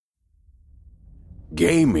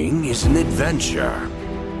Gaming is an adventure.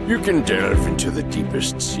 You can delve into the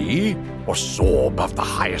deepest sea or soar above the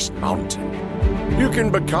highest mountain. You can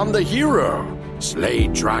become the hero, slay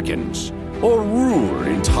dragons, or rule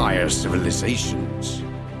entire civilizations.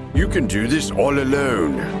 You can do this all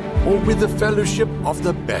alone or with the fellowship of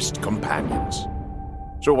the best companions.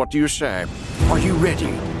 So what do you say? Are you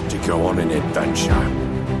ready to go on an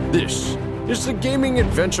adventure? This is the Gaming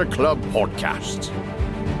Adventure Club podcast.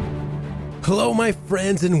 Hello, my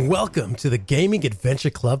friends, and welcome to the Gaming Adventure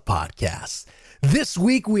Club podcast. This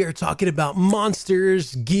week, we are talking about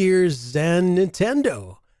monsters, gears, and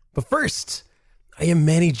Nintendo. But first, I am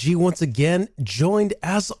Manny G once again, joined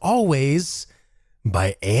as always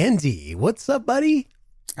by Andy. What's up, buddy?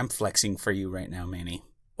 I'm flexing for you right now, Manny.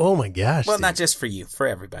 Oh my gosh. Well, dude. not just for you, for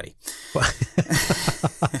everybody.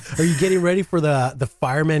 Are you getting ready for the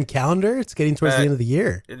fireman calendar? It's getting towards the end of the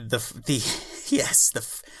year.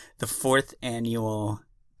 The fourth annual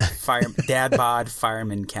Dad Bod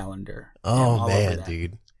Fireman Calendar. Oh man,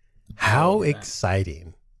 dude. How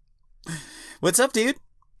exciting. What's up, dude?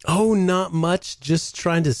 Oh, not much. Just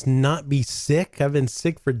trying to not be sick. I've been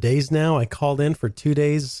sick for days now. I called in for 2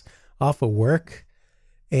 days off of work.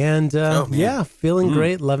 And feeling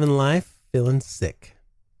great, loving life, feeling sick.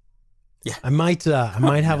 Yeah. I might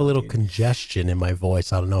have a little congestion in my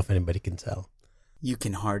voice. I don't know if anybody can tell. You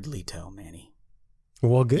can hardly tell, Manny.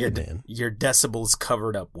 Well, good, man. Your decibels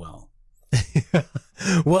covered up well.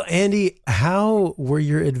 Well, Andy, how were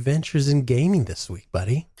your adventures in gaming this week,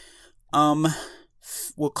 buddy?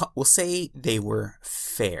 We'll say they were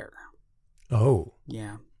fair. Oh.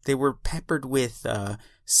 Yeah. They were peppered with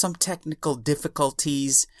some technical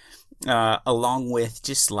difficulties, along with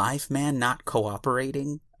just life, man, not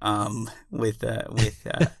cooperating with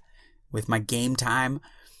my game time.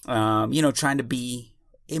 Trying to be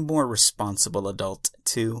a more responsible adult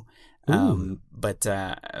too. So I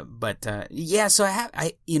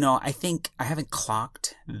think I haven't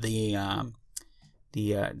clocked the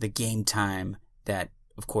game time that,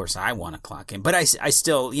 of course, I want to clock in, but I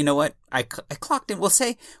still, you know what? I clocked in. We'll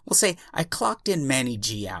say I clocked in Manny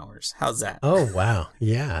G hours. How's that? Oh, wow.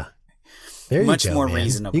 Yeah. There you go, much more man.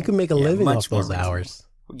 reasonable. You can make a living off those hours.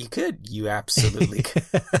 You could. You absolutely could.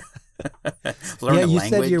 You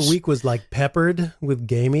said your week was like peppered with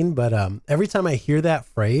gaming, but every time I hear that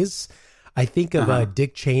phrase, I think of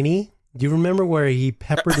Dick Cheney. Do you remember where he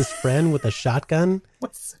peppered his friend with a shotgun?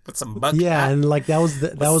 With some buckshot? Yeah, and like that was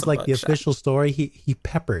like the official story. He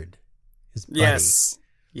peppered his buddy. Yes.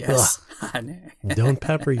 Don't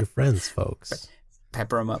pepper your friends, folks.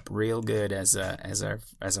 Pepper them up real good, as our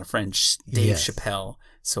friend Dave Chappelle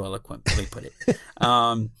so eloquently put it.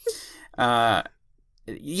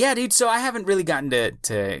 Yeah, dude. So I haven't really gotten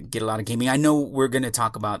to get a lot of gaming. I know we're going to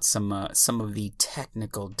talk about some of the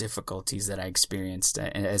technical difficulties that I experienced,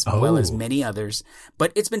 as well as many others.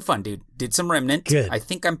 But it's been fun, dude. Did some Remnant. Good. I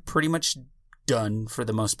think I'm pretty much done for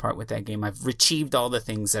the most part with that game. I've achieved all the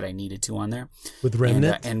things that I needed to on there. With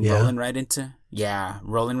Remnant, and rolling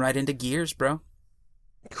right into Gears, bro.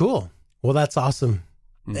 Cool. Well, that's awesome.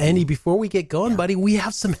 Mm-hmm. Andy, before we get going, buddy, we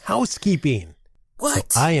have some housekeeping.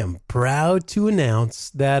 What? So I am proud to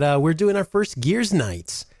announce that we're doing our first Gears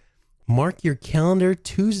nights. Mark your calendar,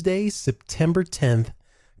 Tuesday, September 10th.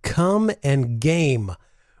 Come and game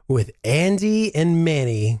with Andy and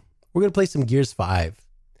Manny. We're going to play some Gears 5.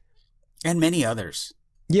 And many others.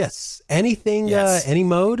 Yes. Anything, any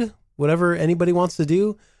mode, whatever anybody wants to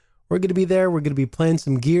do, we're going to be there. We're going to be playing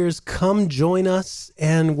some Gears. Come join us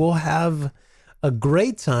and we'll have a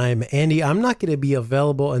great time. Andy, I'm not going to be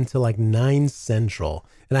available until like 9 Central.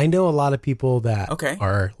 And I know a lot of people that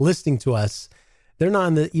are listening to us, they're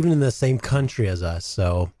not even in the same country as us.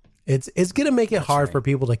 So it's going to make it hard for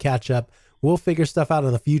people to catch up. We'll figure stuff out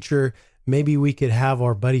in the future. Maybe we could have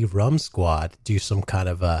our buddy Rum Squad do some kind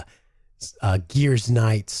of Gears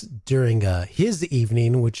nights during his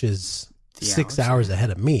evening, which is 6 hours ahead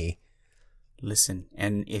of me. Listen,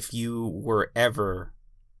 and if you were ever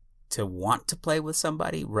to want to play with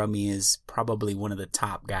somebody, Rummy is probably one of the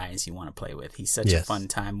top guys you want to play with. He's such a fun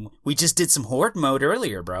time. We just did some Horde mode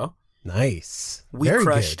earlier, bro. Nice. We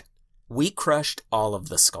crushed all of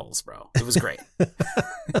the skulls, bro. It was great.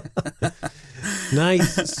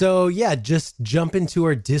 Nice. So yeah, just jump into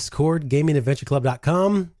our Discord,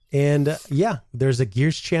 gamingadventureclub.com. And there's a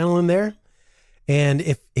Gears channel in there. And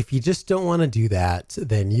if you just don't want to do that,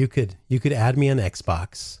 then you could add me on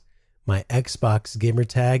Xbox. My Xbox gamer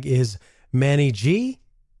tag is Manny G.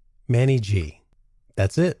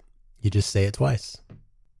 That's it. You just say it twice.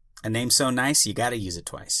 A name so nice, you got to use it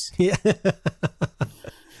twice. Yeah.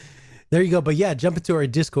 There you go. But yeah, jump into our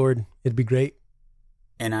Discord. It'd be great.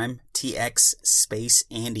 And I'm TX Space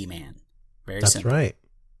Andy Man. That's simple. right.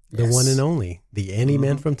 The one and only, the Andy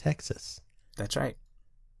Man from Texas. That's right.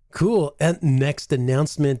 Cool. And next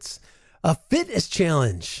announcement, a fitness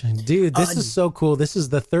challenge. Dude, this is so cool. This is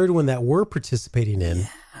the third one that we're participating in.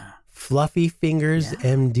 Yeah. Fluffy Fingers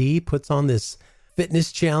MD puts on this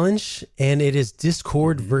fitness challenge, and it is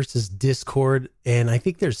Discord versus Discord. And I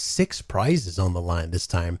think there's 6 prizes on the line this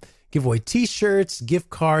time. Give away t-shirts,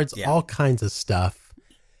 gift cards, all kinds of stuff.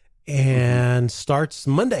 And starts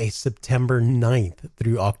Monday, September 9th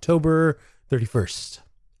through October 31st.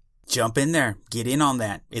 Jump in there. Get in on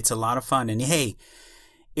that. It's a lot of fun. And hey,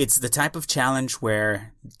 it's the type of challenge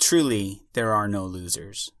where truly there are no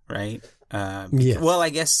losers, right? Well, I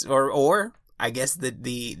guess, or I guess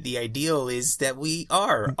the ideal is that we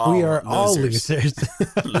are all losers. All losers.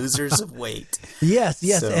 Losers of weight. Yes.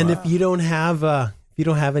 So, and if you don't have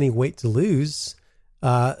any weight to lose,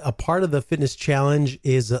 a part of the fitness challenge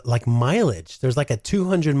is like mileage. There's like a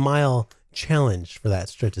 200-mile challenge for that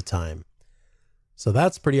stretch of time. So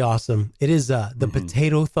that's pretty awesome. It is the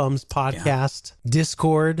Potato Thumbs podcast,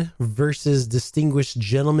 Discord versus Distinguished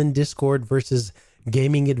Gentlemen Discord versus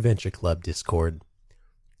Gaming Adventure Club Discord.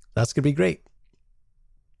 That's going to be great.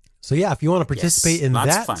 So yeah, if you want to participate in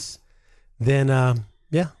that, then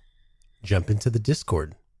jump into the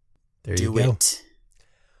Discord. There you go. It.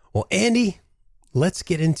 Well, Andy, let's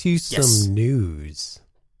get into some news.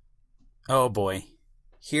 Oh boy.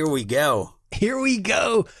 Here we go.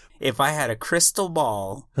 If I had a crystal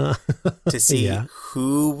ball to see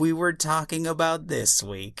who we were talking about this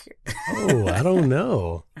week. I don't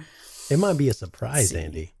know. It might be a surprise,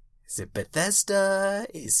 Andy. Is it Bethesda?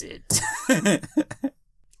 Is it?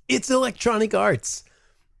 It's Electronic Arts.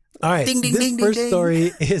 All right. Ding, ding, this ding, first ding,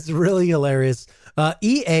 story is really hilarious.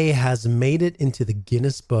 EA has made it into the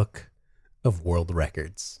Guinness Book of World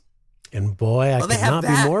Records. And boy, I could not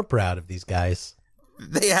be more proud of these guys.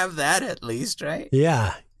 They have that at least, right?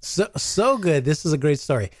 Yeah. So good. This is a great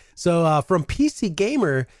story. So from PC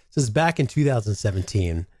Gamer, says back in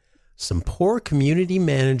 2017, some poor community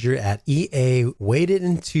manager at EA waded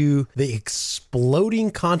into the exploding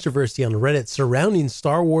controversy on Reddit surrounding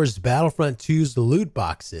Star Wars Battlefront 2's loot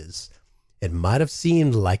boxes. It might have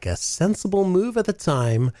seemed like a sensible move at the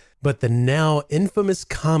time, but the now infamous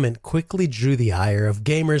comment quickly drew the ire of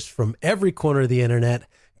gamers from every corner of the internet,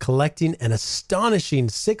 collecting an astonishing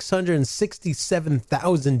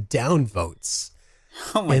 667,000 downvotes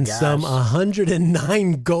and some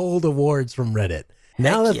 109 gold awards from Reddit.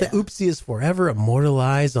 Now that the oopsie is forever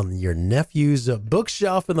immortalized on your nephew's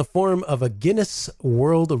bookshelf in the form of a Guinness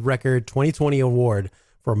World Record 2020 award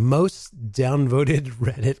for most downvoted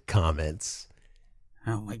Reddit comments.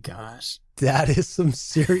 Oh my gosh. That is some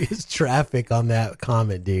serious traffic on that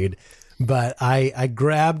comment, dude. But I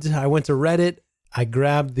went to Reddit. I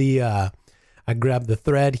grabbed the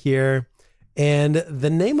thread here, and the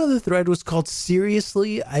name of the thread was called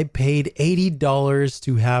 "Seriously, I paid $80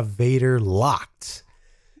 to have Vader locked."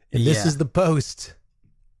 And this is the post.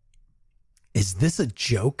 Is this a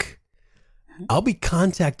joke? I'll be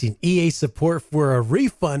contacting EA support for a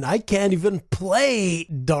refund. I can't even play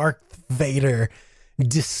Darth Vader.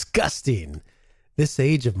 Disgusting. This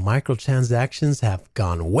age of microtransactions have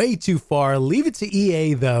gone way too far. Leave it to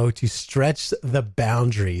EA, though, to stretch the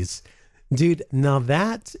boundaries. Dude, now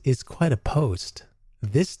that is quite a post.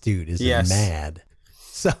 This dude is mad.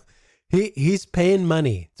 So he's paying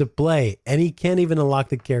money to play, and he can't even unlock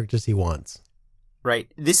the characters he wants.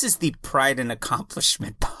 Right. This is the pride and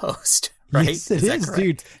accomplishment post, right? Yes, it is,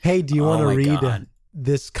 dude. Hey, do you want to read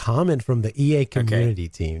this comment from the EA community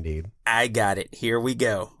team, dude? I got it. Here we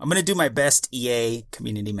go. I'm going to do my best EA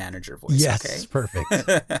community manager voice. Yes, perfect.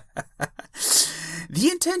 The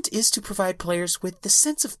intent is to provide players with the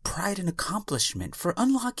sense of pride and accomplishment for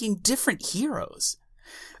unlocking different heroes.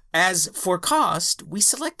 As for cost, we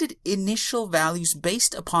selected initial values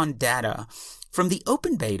based upon data from the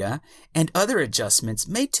open beta and other adjustments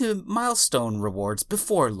made to milestone rewards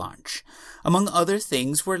before launch. Among other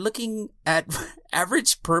things, we're looking at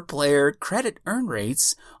average per player credit earn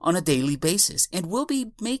rates on a daily basis, and we'll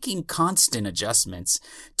be making constant adjustments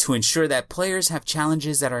to ensure that players have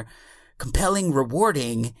challenges that are compelling,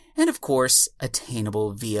 rewarding, and of course,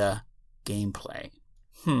 attainable via gameplay.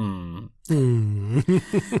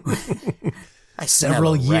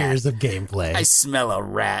 Several years of gameplay. I smell a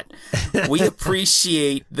rat. We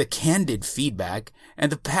appreciate the candid feedback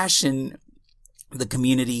and the passion the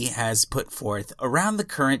community has put forth around the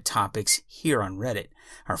current topics here on Reddit,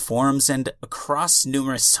 our forums, and across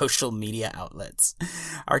numerous social media outlets.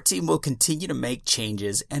 Our team will continue to make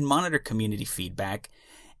changes and monitor community feedback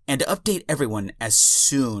and to update everyone as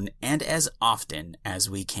soon and as often as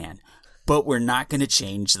we can. But we're not going to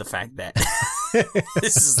change the fact that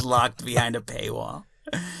this is locked behind a paywall.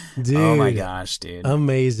 Dude, oh my gosh, dude.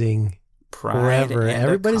 Amazing. Pride Forever. and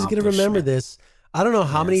Everybody's going to remember this. I don't know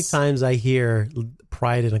how many Yes. times I hear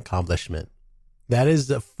pride and accomplishment. That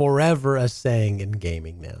is forever a saying in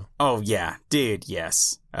gaming now. Oh, yeah, dude,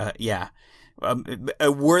 yes. Yeah.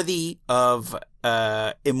 Worthy of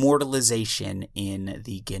immortalization in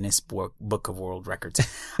the Guinness Book of World Records.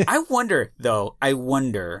 I wonder, though,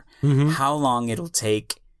 how long it'll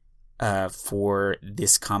take for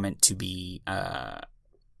this comment to be,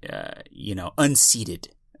 unseated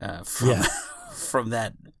from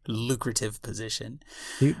that lucrative position.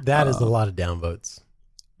 That is a lot of downvotes.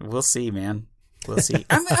 We'll see, man. We'll see.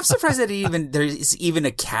 I'm surprised that there's even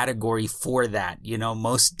a category for that,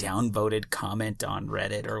 most downvoted comment on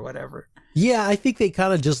Reddit or whatever. Yeah, I think they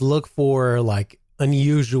kind of just look for like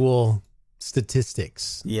unusual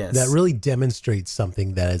statistics that really demonstrates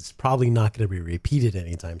something that is probably not going to be repeated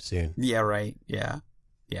anytime soon. Yeah, right. Yeah.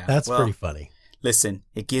 That's pretty funny. Listen,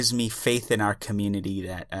 it gives me faith in our community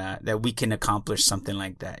that we can accomplish something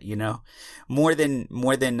like that, more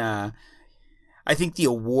than I think the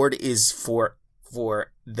award is for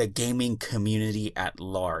the gaming community at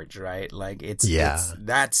large, right? Like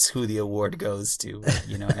that's who the award goes to,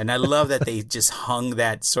 and I love that they just hung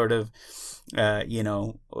that sort of,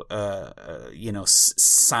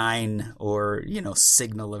 sign or,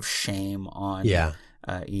 signal of shame on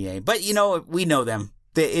EA. But, we know them.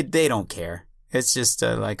 They don't care. It's just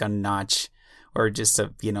like a notch or just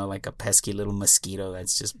like a pesky little mosquito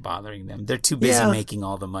that's just bothering them. They're too busy making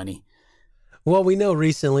all the money. Well, we know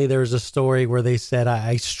recently there was a story where they said,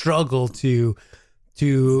 I struggle to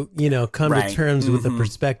come to terms with the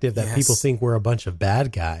perspective that people think we're a bunch of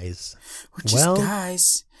bad guys. We're just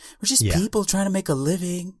guys. We're just people trying to make a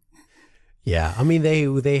living. Yeah. I mean,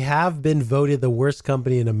 they have been voted the worst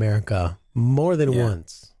company in America more than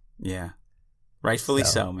once. Yeah. Rightfully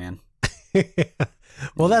so, man.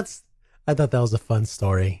 Well, I thought that was a fun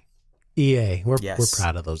story. EA, we're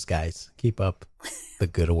proud of those guys. Keep up the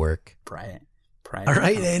good work. Pride. All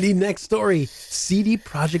right, Andy, next story. CD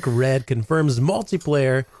Projekt Red confirms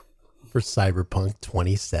multiplayer for Cyberpunk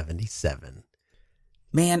 2077.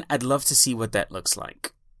 Man, I'd love to see what that looks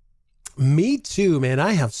like. Me too, man.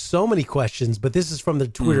 I have so many questions, but this is from the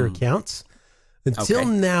Twitter accounts. Until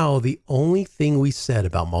now, the only thing we said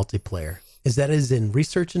about multiplayer is that it is in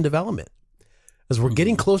research and development. As we're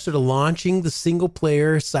getting closer to launching the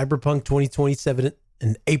single-player Cyberpunk 2027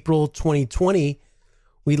 in April 2020,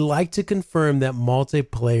 we'd like to confirm that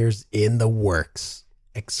multiplayer's in the works!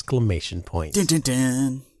 Exclamation point. Dun, dun,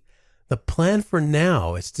 dun. The plan for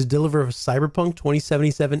now is to deliver Cyberpunk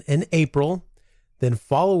 2077 in April, then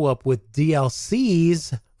follow up with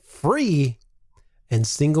DLCs, free, and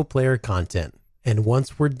single-player content. And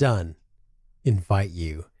once we're done, invite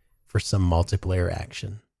you for some multiplayer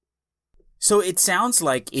action. So it sounds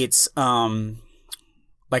like it's like on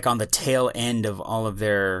the tail end of all of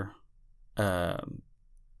their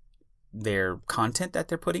content that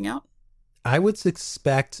they're putting out. I would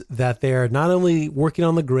expect that they're not only working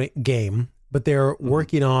on the game, but they're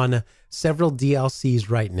working on several DLCs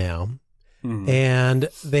right now. And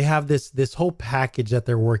they have this whole package that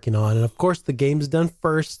they're working on. And of course, the game's done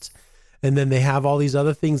first, and then they have all these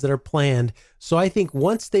other things that are planned. So I think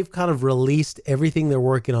once they've kind of released everything they're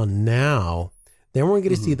working on now, then we're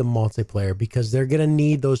going to see the multiplayer, because they're going to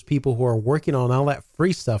need those people who are working on all that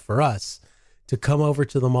free stuff for us to come over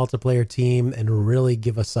to the multiplayer team and really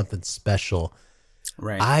give us something special.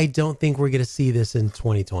 Right. I don't think we're going to see this in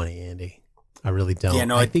 2020, Andy. I really don't. Yeah,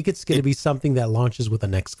 no, I think it's going to be something that launches with the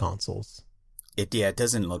next consoles. It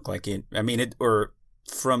doesn't look like it. I mean, or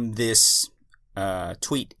from this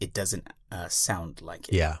tweet, it doesn't sound like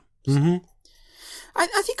it. Yeah.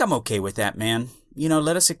 I think I'm okay with that, man.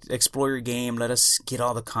 Let us explore your game. Let us get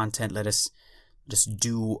all the content. Let us just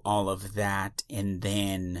do all of that. And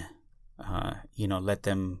then, let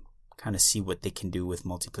them kind of see what they can do with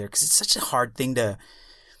multiplayer. Because it's such a hard thing to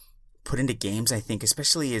put into games, I think,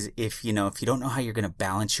 especially as if you don't know how you're going to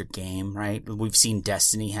balance your game, right? We've seen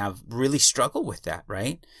Destiny have really struggled with that,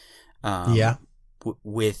 right?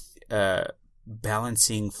 With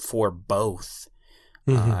balancing for both.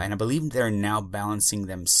 And I believe they're now balancing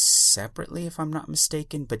them separately, if I'm not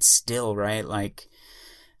mistaken, but still, right? Like,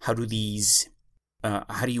 how do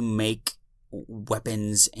you make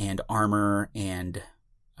weapons and armor and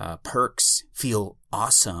perks feel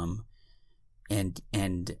awesome and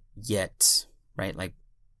yet, right, like,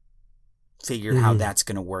 figure how that's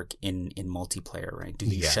going to work in multiplayer, right? Do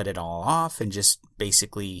you shut it all off and just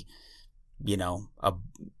basically a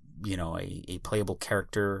playable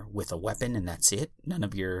character with a weapon and that's it. None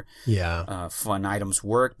of your fun items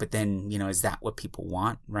work. But then, is that what people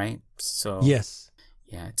want, right? So yes,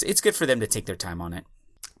 yeah, it's good for them to take their time on it.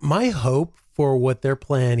 My hope for what they're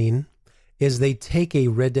planning is they take a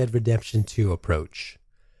Red Dead Redemption 2 approach.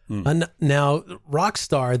 Now,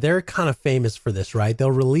 Rockstar, they're kind of famous for this, right?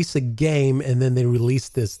 They'll release a game and then they release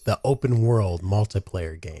the open world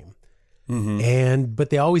multiplayer game. But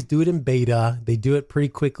they always do it in beta. They do it pretty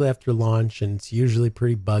quickly after launch, and it's usually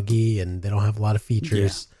pretty buggy, and they don't have a lot of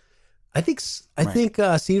features. Yeah. I think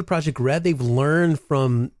CD Projekt Red, they've learned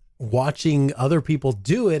from watching other people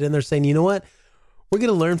do it, and they're saying, you know what? We're going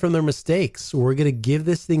to learn from their mistakes. We're going to give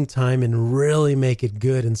this thing time and really make it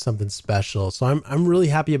good and something special. So I'm really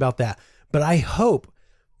happy about that. But I hope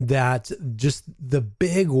that just the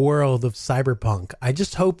big world of Cyberpunk, I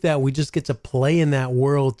just hope that we just get to play in that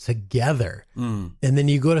world together. And then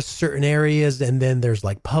you go to certain areas, and then there's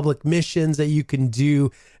like public missions that you can do,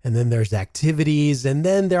 and then there's activities, and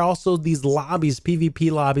then there are also these lobbies, PvP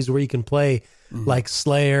lobbies, where you can play like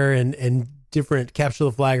Slayer and different Capture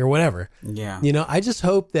the Flag or whatever. Yeah. I just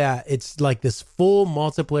hope that it's like this full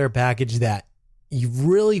multiplayer package that you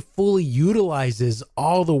really fully utilizes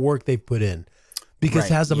all the work they've put in.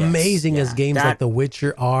 Because as amazing as games like The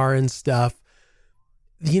Witcher are and stuff,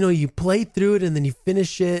 you play through it and then you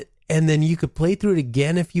finish it, and then you could play through it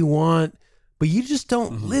again if you want, but you just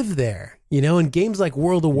don't live there. In games like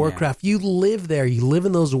World of Warcraft, you live there, you live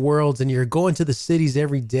in those worlds, and you're going to the cities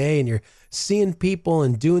every day, and you're seeing people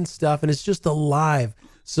and doing stuff, and it's just alive.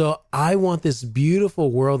 So I want this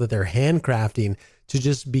beautiful world that they're handcrafting to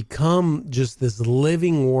just become just this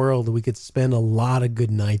living world that we could spend a lot of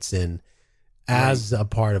good nights in as a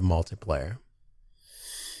part of multiplayer.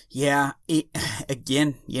 Yeah.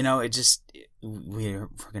 Again, we're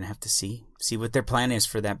going to have to see what their plan is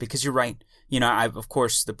for that, because you're right. Of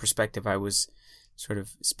course, the perspective I was sort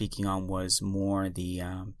of speaking on was more the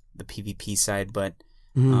PvP side, but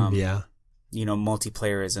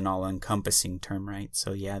multiplayer is an all-encompassing term, right?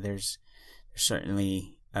 So yeah, there's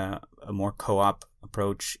certainly a more co-op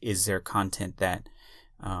approach. Is there content that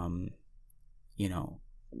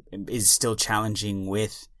is still challenging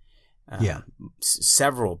with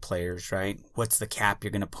several players, right? What's the cap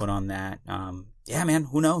you're going to put on that? Man,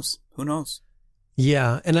 who knows?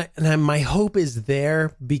 Yeah, and my hope is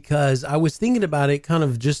there, because I was thinking about it kind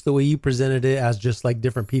of just the way you presented it, as just like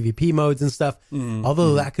different PvP modes and stuff.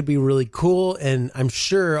 Although that could be really cool, and I'm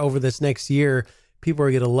sure over this next year, people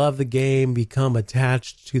are going to love the game, become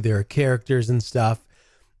attached to their characters and stuff,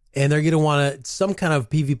 and they're going to want some kind of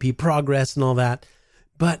PvP progress and all that.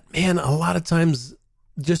 But man, a lot of times,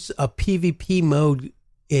 just a PvP mode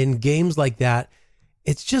in games like that,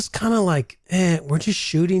 it's just kind of like, we're just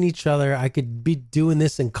shooting each other. I could be doing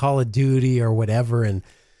this in Call of Duty or whatever. And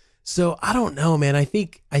so I don't know, man. I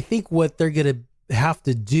think what they're going to have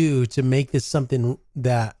to do to make this something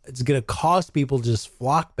that it's going to cause people to just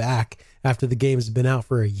flock back after the game's been out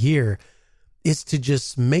for a year is to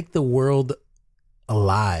just make the world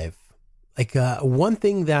alive. Like one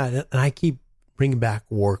thing that, and I keep bringing back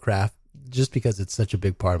Warcraft, just because it's such a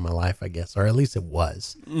big part of my life, I guess, or at least it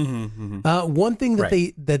was. One thing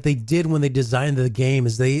that they did when they designed the game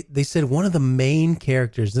is they said one of the main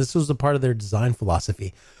characters, this was a part of their design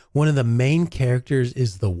philosophy, one of the main characters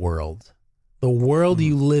is the world. The world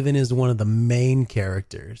you live in is one of the main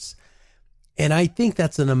characters. And I think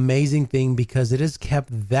that's an amazing thing, because it has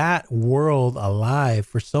kept that world alive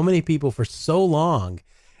for so many people for so long.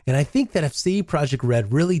 And I think that if CD Projekt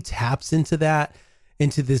Red really taps into that,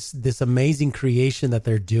 into this amazing creation that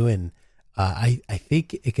they're doing, I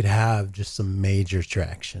think it could have just some major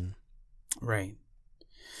traction. Right.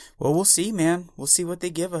 Well, we'll see, man. We'll see what they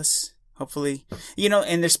give us. Hopefully,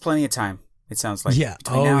 and there's plenty of time. It sounds like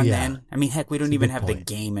between now and then. I mean, heck, we don't even have the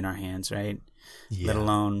game in our hands, right? Yeah. Let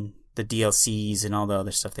alone the DLCs and all the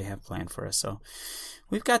other stuff they have planned for us. So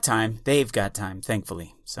we've got time. They've got time,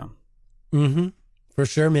 thankfully. So. For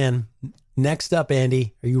sure, man. Next up,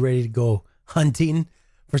 Andy, are you ready to go hunting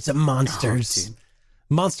for some monsters?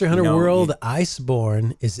 Monster Hunter World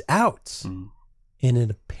Iceborne is out,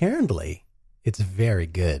 and apparently it's very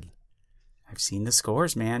good. I've seen the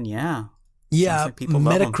scores, man. Yeah. Like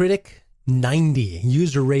Metacritic 90,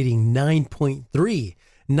 user rating 9.3,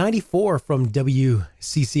 94 from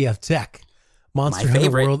WCCF Tech. Monster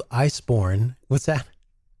Hunter World Iceborne. What's that?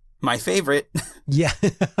 My favorite. Yeah.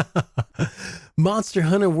 Monster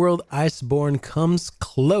Hunter World Iceborne comes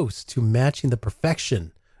close to matching the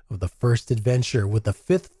perfection of the first adventure with the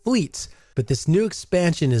Fifth Fleet, but this new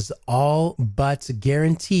expansion is all but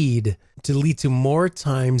guaranteed to lead to more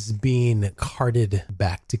times being carted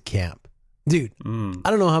back to camp. Dude, I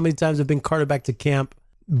don't know how many times I've been carted back to camp,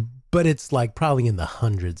 but it's like probably in the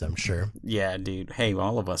hundreds, I'm sure. Yeah, dude. Hey,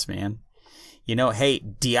 all of us, man. You know, hey,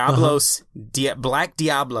 Diablos, Black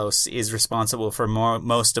Diablos is responsible for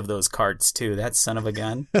most of those carts, too. That son of a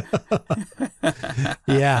gun.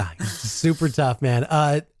 Yeah, super tough, man.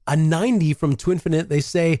 A 90 from Twinfinite, they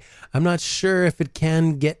say, I'm not sure if it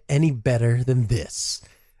can get any better than this.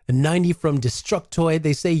 A 90 from Destructoid,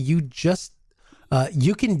 they say you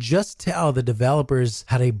can just tell the developers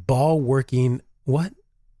had a ball working. What?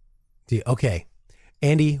 Okay.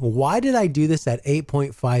 Andy, why did I do this at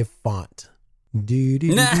 8.5 font?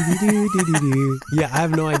 Yeah, I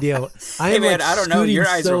have no idea. Hey man, I don't know. Your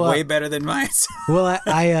eyes are way better than mine. Well,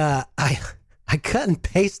 I cut and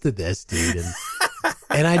pasted this, dude,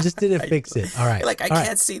 and I just didn't fix it. All right, I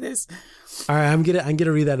can't see this. All right, I'm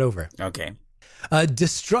gonna read that over. Okay.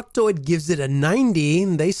 Destructoid gives it a 90,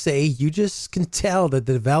 and they say you just can tell that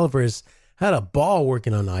the developers had a ball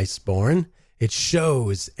working on Iceborne. It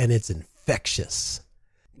shows, and it's infectious.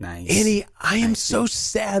 Nice. Andy, I am so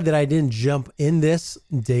sad that I didn't jump in this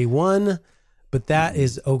day one, but that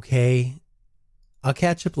is okay. I'll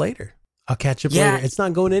catch up later. Later. It's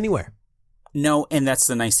not going anywhere. No, and that's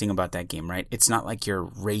the nice thing about that game, right? It's not like you're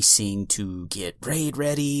racing to get raid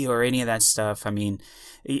ready or any of that stuff. I mean,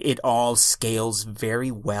 it all scales very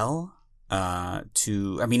well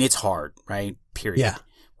it's hard, right? Period. Yeah.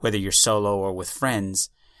 Whether you're solo or with friends.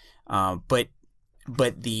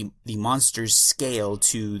 But the monsters scale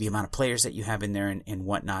to the amount of players that you have in there and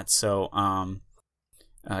whatnot. So, I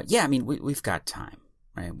mean, we've got time,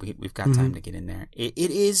 right? We've got time to get in there. It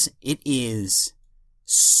is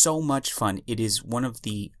so much fun. It is one of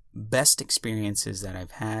the best experiences that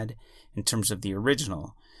I've had in terms of the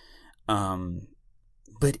original.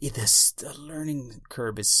 But the learning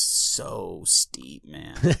curve is so steep,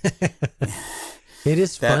 man. It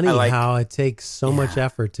is funny how it takes so much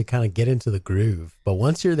effort to kind of get into the groove. But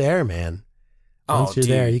once you're there, man,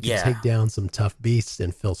 there, you can take down some tough beasts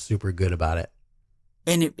and feel super good about it.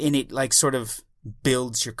 And it like sort of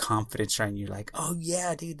builds your confidence, right? And you're like, oh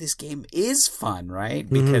yeah, dude, this game is fun, right?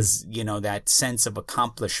 Because, that sense of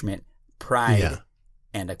accomplishment, pride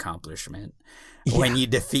and accomplishment. Yeah. When you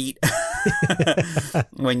defeat,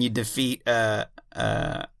 that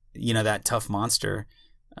tough monster,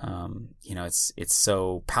 it's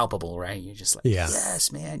so palpable, right? You're just like,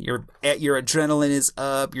 yes, man, your adrenaline is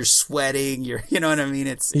up, you're sweating, you know what I mean?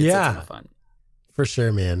 It's a ton of fun. For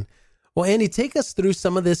sure, man. Well, Andy, take us through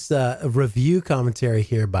some of this review commentary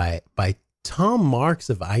here by Tom Marks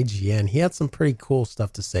of IGN. He had some pretty cool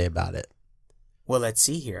stuff to say about it. Well, let's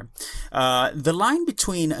see here. The line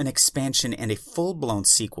between an expansion and a full-blown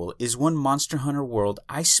sequel is when Monster Hunter World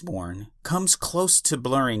Iceborne comes close to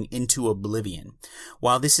blurring into oblivion.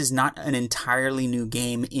 While this is not an entirely new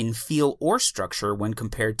game in feel or structure when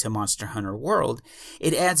compared to Monster Hunter World,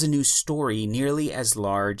 it adds a new story nearly as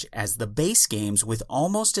large as the base games with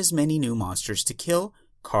almost as many new monsters to kill,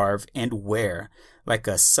 carve, and wear, like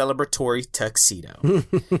a celebratory tuxedo.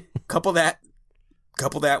 Couple that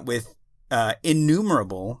with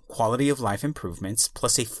innumerable quality of life improvements,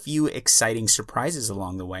 plus a few exciting surprises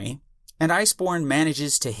along the way, and Iceborne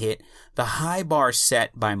manages to hit the high bar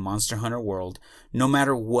set by Monster Hunter World, no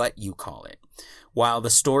matter what you call it. While the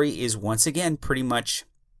story is once again pretty much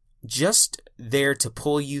just there to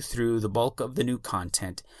pull you through the bulk of the new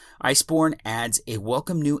content, Iceborne adds a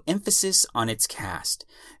welcome new emphasis on its cast.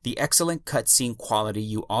 The excellent cutscene quality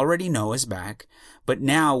you already know is back, but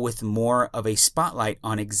now with more of a spotlight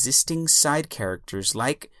on existing side characters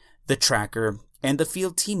like the Tracker and the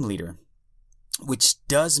Field Team Leader, which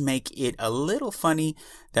does make it a little funny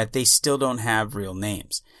that they still don't have real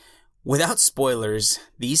names. Without spoilers,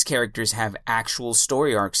 these characters have actual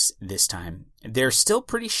story arcs this time. They're still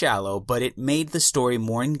pretty shallow, but it made the story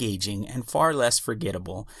more engaging and far less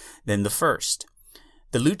forgettable than the first.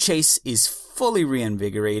 The loot chase is fully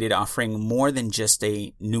reinvigorated, offering more than just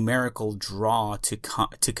a numerical draw to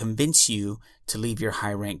convince you to leave your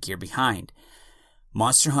high rank gear behind.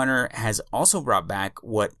 Monster Hunter has also brought back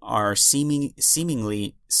what are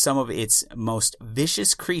seemingly some of its most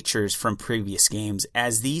vicious creatures from previous games,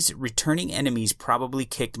 as these returning enemies probably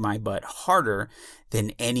kicked my butt harder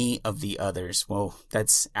than any of the others. Whoa,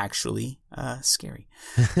 that's actually scary.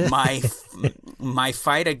 My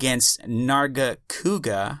fight against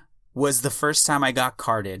Nargacuga was the first time I got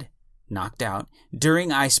carded, knocked out,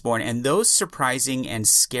 during Iceborne, and those surprising and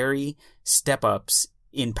scary step-ups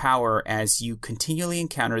in power as you continually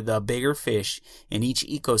encounter the bigger fish in each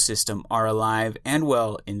ecosystem are alive and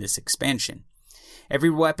well in this expansion. Every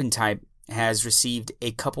weapon type has received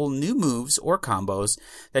a couple new moves or combos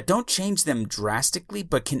that don't change them drastically,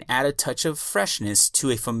 but can add a touch of freshness to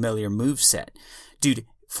a familiar moveset. Dude,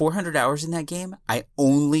 400 hours in that game, I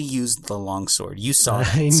only used the longsword. You saw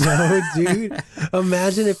that. I know, dude.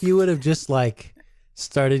 Imagine if you would have just like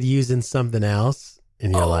started using something else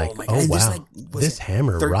and you're like, oh, wow, like, this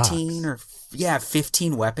hammer 13 rocks. or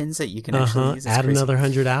 15 weapons that you can actually use. Add another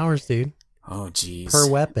 100 hours, dude. Oh, geez. Per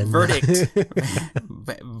weapon. Verdict.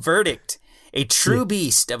 Verdict. A true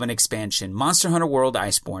beast of an expansion. Monster Hunter World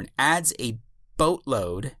Iceborne adds a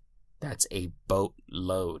boatload. That's a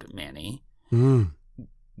boatload, Manny.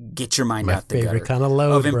 Get your mind out the gutter. My favorite kind of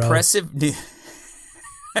load, of impressive new.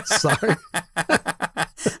 Sorry.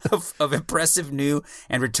 of impressive new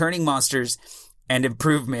and returning monsters and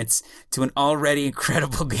improvements to an already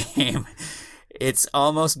incredible game. It's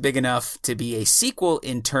almost big enough to be a sequel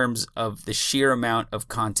in terms of the sheer amount of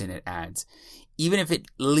content it adds, even if it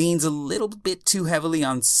leans a little bit too heavily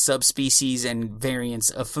on subspecies and variants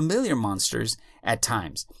of familiar monsters at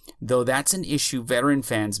times, though that's an issue veteran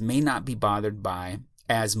fans may not be bothered by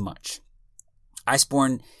as much.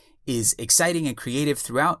 Iceborne is exciting and creative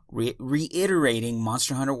throughout, reiterating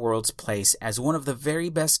Monster Hunter World's place as one of the very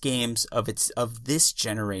best games of this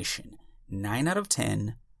generation. 9 out of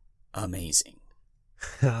 10, amazing.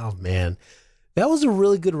 Oh man, that was a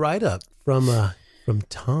really good write-up from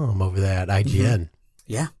Tom over there at IGN. Mm-hmm.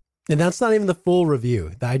 Yeah, and that's not even the full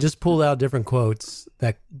review. I just pulled out different quotes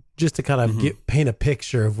that just to kind of paint a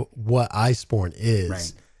picture of what Iceborne is.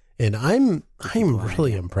 Right. And I'm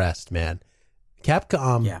really impressed, man.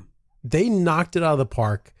 Capcom, they knocked it out of the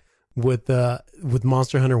park with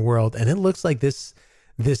Monster Hunter World, and it looks like this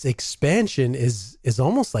expansion is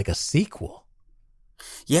almost like a sequel.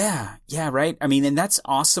 Yeah, right. I mean, and that's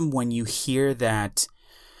awesome when you hear that.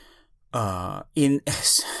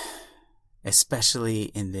 Especially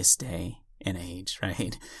in this day and age,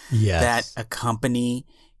 right? Yes. That a company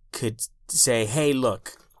could say, "Hey,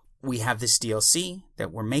 look, we have this DLC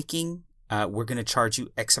that we're making. We're going to charge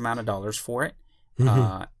you X amount of dollars for it."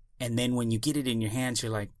 Mm-hmm. And then when you get it in your hands,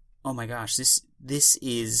 you're like, "Oh my gosh, this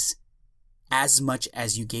is as much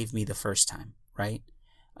as you gave me the first time, right?"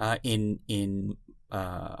 In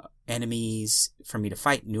enemies for me to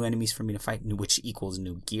fight, new enemies for me to fight, which equals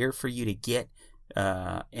new gear for you to get,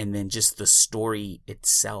 and then just the story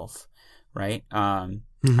itself, right? I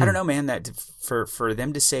don't know, man. That for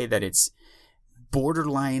them to say that it's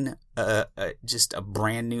borderline just a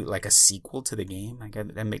brand new, like a sequel to the game, like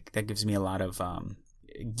that gives me a lot of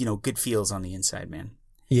good feels on the inside, man.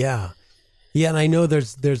 Yeah, and I know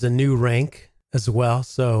there's a new rank as well,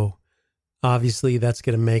 so obviously that's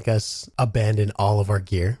going to make us abandon all of our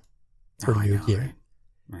gear for new gear.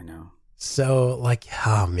 Right? I know. So like,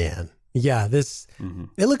 oh man, yeah, this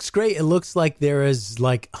it looks great. It looks like there is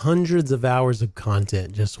like hundreds of hours of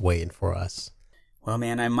content just waiting for us. Well,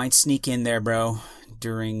 man, I might sneak in there, bro,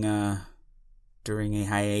 during a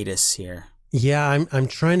hiatus here. Yeah, I'm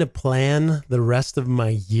trying to plan the rest of my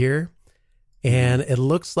year, and it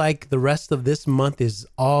looks like the rest of this month is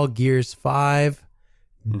all Gears 5,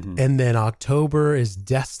 and then October is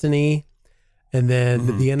Destiny, and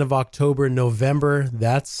then the end of October, November,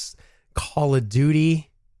 that's Call of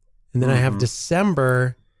Duty, and then I have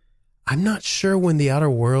December. I'm not sure when The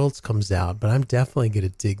Outer Worlds comes out, but I'm definitely going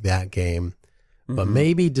to dig that game. But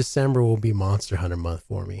maybe December will be Monster Hunter month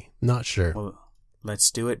for me. Not sure. Well,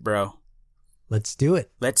 let's do it, bro. Let's do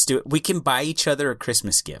it. Let's do it. We can buy each other a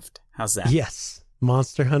Christmas gift. How's that? Yes.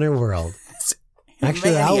 Monster Hunter World.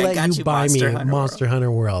 Actually, I'll let you buy me Monster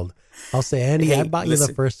Hunter World. I'll say, Andy, hey, I bought you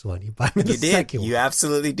the first one. You buy me the second one. You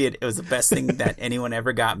absolutely did. It was the best thing that anyone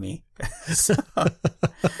ever got me. So,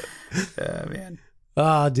 man.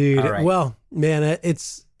 Oh, dude. Right. Well, man,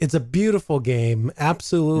 it's a beautiful game.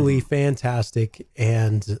 Absolutely fantastic.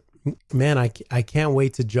 And man, I can't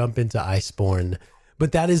wait to jump into Iceborne.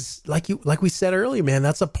 But that is like we said earlier, man,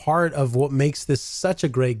 that's a part of what makes this such a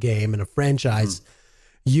great game and a franchise.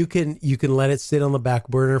 You can let it sit on the back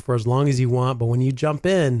burner for as long as you want, but when you jump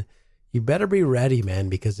in, you better be ready, man,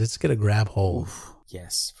 because it's going to grab hold. Oof,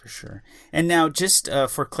 yes, for sure. And now just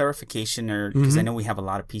for clarification, or because I know we have a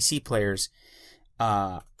lot of PC players,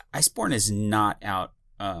 Iceborne is not out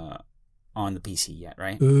on the PC yet,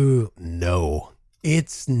 right? Ooh, no.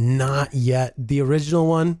 It's not yet. The original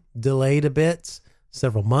one delayed a bit,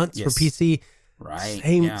 several months for PC.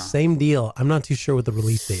 Right. Same deal. I'm not too sure what the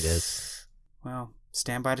release date is. Well,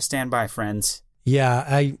 stand by, friends.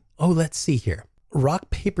 Yeah, let's see here. Rock,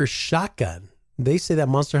 Paper, Shotgun. They say that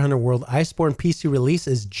Monster Hunter World Iceborne PC release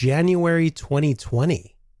is January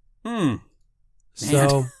 2020.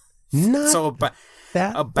 So, not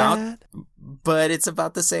that bad. but it's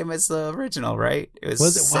about the same as the original, right? It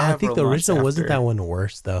Was it? Wow, I think the original wasn't that one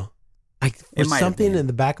worse though. For something in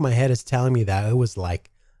the back of my head is telling me that it was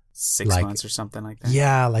like 6 months or something like that.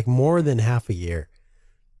 Yeah, like more than half a year.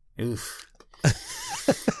 Oof.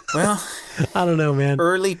 Well, I don't know, man.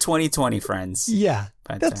 Early 2020, friends. Yeah,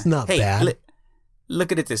 but, that's not bad.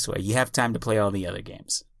 Look at it this way: you have time to play all the other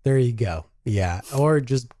games. There you go. Yeah, or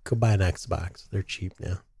just go buy an Xbox. They're cheap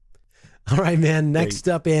now. All right, man. Next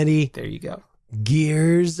up, Andy. There you go.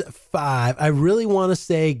 Gears 5. I really want to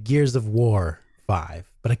say Gears of War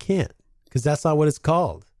 5, but I can't because that's not what it's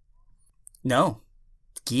called. No,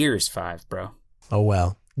 Gears 5, bro. Oh,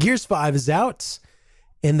 well. Gears 5 is out,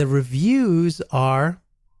 and the reviews are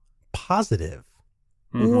positive.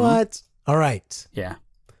 Mm-hmm. What? All right. Yeah.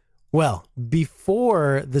 Well,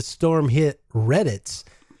 before the storm hit Reddit,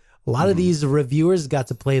 a lot of these reviewers got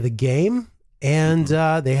to play the game, and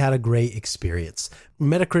they had a great experience.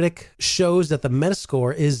 Metacritic shows that the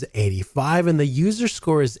Metascore is 85, and the user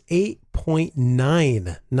score is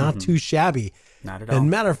 8.9. Not too shabby. Not at all. And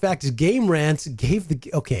matter of fact, GameRant gave the...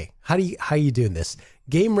 Okay, how you doing this?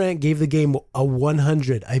 GameRant gave the game a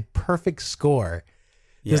 100, a perfect score.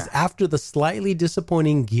 Because after the slightly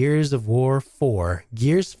disappointing Gears of War 4,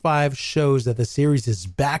 Gears 5 shows that the series is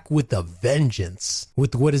back with a vengeance,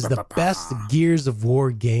 with what is the best Gears of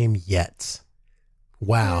War game yet.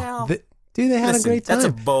 Wow. Well, dude, they had a great time.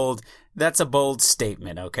 That's a bold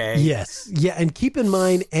statement, okay? Yes. Yeah, and keep in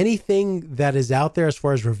mind, anything that is out there as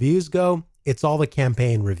far as reviews go, it's all the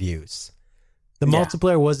campaign reviews. The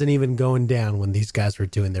multiplayer wasn't even going down when these guys were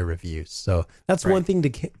doing their reviews. So that's one thing to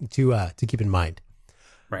keep in mind.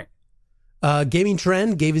 Right. Gaming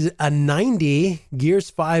Trend gave it a 90. Gears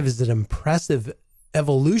 5 is an impressive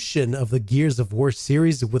evolution of the Gears of War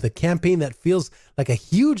series with a campaign that feels like a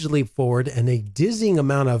huge leap forward and a dizzying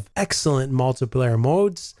amount of excellent multiplayer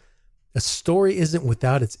modes. A story isn't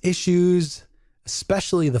without its issues,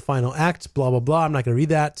 especially the final act, blah, blah, blah. I'm not going to read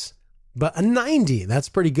that. But a 90, that's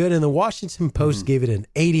pretty good. And the Washington Post gave it an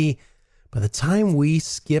 80. By the time we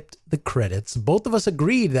skipped the credits, both of us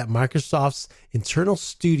agreed that Microsoft's internal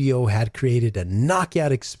studio had created a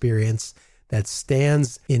knockout experience that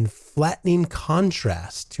stands in flattening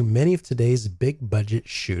contrast to many of today's big budget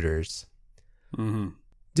shooters.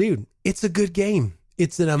 Dude, it's a good game.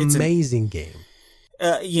 It's an amazing game.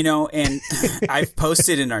 And I've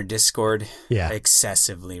posted in our Discord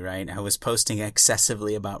excessively, right? I was posting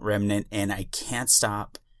excessively about Remnant, and I can't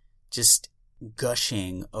stop just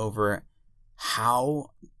gushing over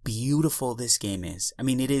how beautiful this game is. I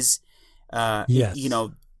mean, it is,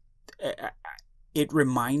 it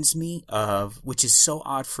reminds me of, which is so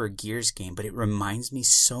odd for a Gears game, but it reminds me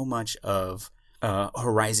so much of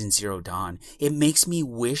Horizon Zero Dawn. It makes me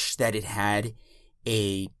wish that it had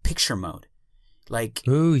a picture mode. Like,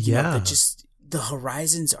 the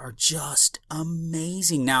horizons are just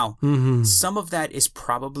amazing. Now, some of that is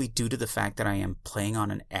probably due to the fact that I am playing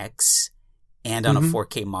on an X and on a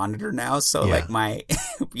 4K monitor now. So like my,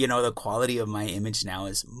 the quality of my image now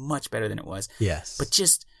is much better than it was. Yes. But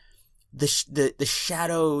just the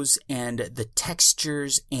shadows and the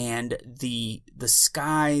textures and the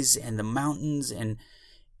skies and the mountains, and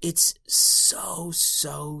it's so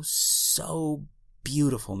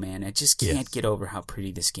beautiful, man. I just can't get over how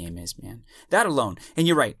pretty this game is, man. That alone. And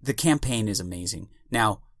you're right. The campaign is amazing.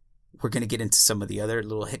 Now, we're going to get into some of the other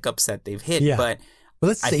little hiccups that they've hit, but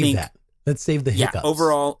let's save that. Let's save the hiccups.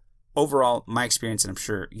 Yeah, overall, my experience, and I'm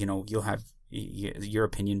sure, you'll have your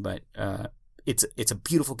opinion, but it's a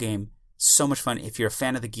beautiful game. So much fun. If you're a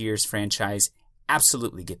fan of the Gears franchise,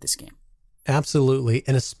 absolutely get this game. Absolutely.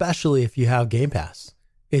 And especially if you have Game Pass.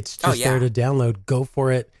 It's just there to download. Go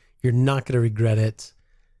for it. You're not going to regret it.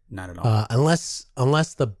 Not at all. Unless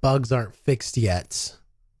the bugs aren't fixed yet,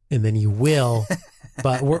 and then you will.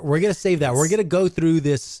 But we're going to save that. We're going to go through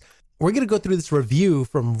this. We're going to go through this review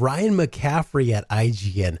from Ryan McCaffrey at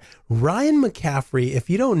IGN. Ryan McCaffrey,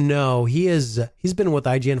 if you don't know, he's been with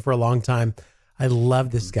IGN for a long time. I love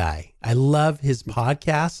this guy. I love his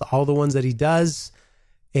podcasts, all the ones that he does,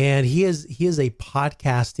 and he is a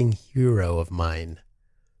podcasting hero of mine.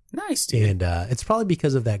 Nice, dude. And it's probably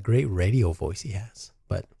because of that great radio voice he has.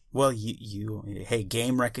 But well, hey,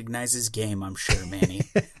 game recognizes game, I'm sure, Manny.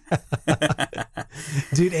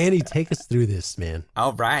 Dude, Andy, take us through this, man.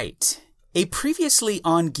 All right. A previously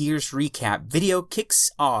on Gears recap video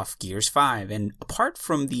kicks off Gears 5, and apart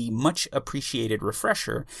from the much appreciated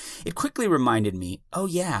refresher, it quickly reminded me, oh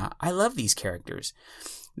yeah, I love these characters.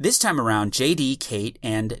 This time around, JD, Kate,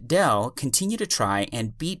 and Del continue to try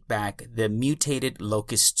and beat back the mutated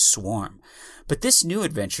Locust Swarm. But this new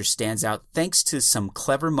adventure stands out thanks to some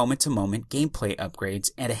clever moment-to-moment gameplay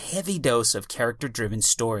upgrades and a heavy dose of character-driven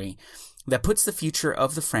story that puts the future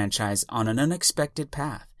of the franchise on an unexpected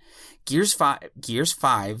path. Gears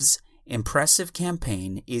 5's impressive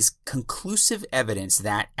campaign is conclusive evidence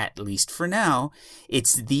that, at least for now,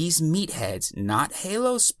 it's these meatheads, not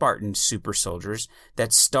Halo Spartan super soldiers,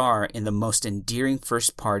 that star in the most endearing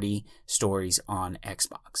first-party stories on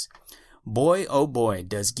Xbox. Boy, oh boy,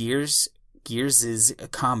 does Gears'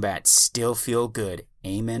 combat still feel good.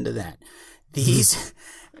 Amen to that.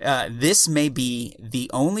 This may be the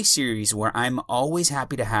only series where I'm always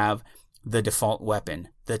happy to have the default weapon,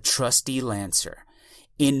 the trusty Lancer,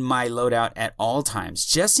 in my loadout at all times,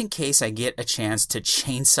 just in case I get a chance to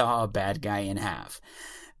chainsaw a bad guy in half.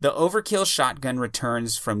 The overkill shotgun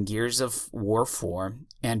returns from Gears of War 4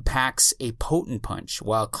 and packs a potent punch,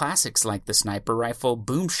 while classics like the sniper rifle,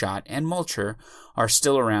 boom shot, and mulcher are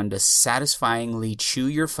still around to satisfyingly chew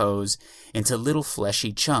your foes into little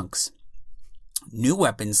fleshy chunks. New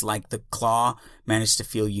weapons like the claw manage to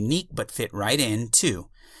feel unique but fit right in, too.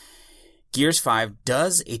 Gears 5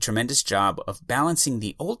 does a tremendous job of balancing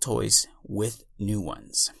the old toys with new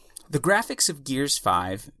ones. The graphics of Gears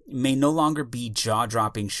 5 may no longer be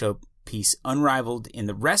jaw-dropping showpiece unrivaled in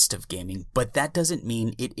the rest of gaming, but that doesn't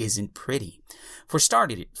mean it isn't pretty. For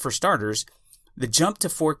starters, the jump to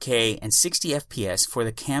 4K and 60 FPS for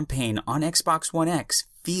the campaign on Xbox One X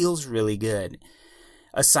feels really good.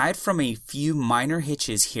 Aside from a few minor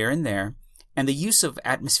hitches here and there, and the use of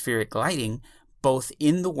atmospheric lighting, both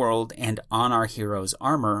in the world and on our hero's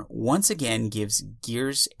armor, once again gives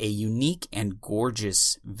Gears a unique and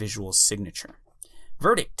gorgeous visual signature.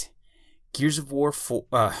 Verdict: Gears of War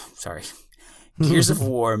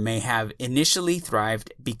may have initially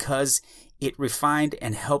thrived because it refined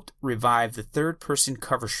and helped revive the third-person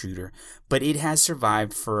cover shooter, but it has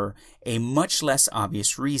survived for a much less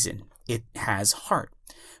obvious reason. It has heart.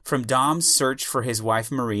 From Dom's search for his wife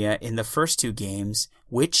Maria in the first two games,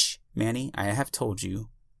 which, Manny, I have told you,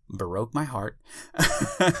 broke my heart,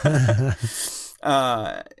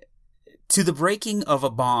 to the breaking of a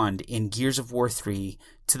bond in Gears of War 3,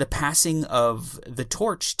 to the passing of the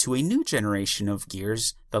torch to a new generation of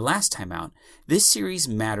Gears the last time out, this series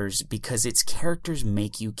matters because its characters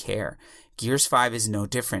make you care. Gears 5 is no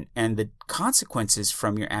different, and the consequences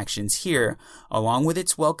from your actions here, along with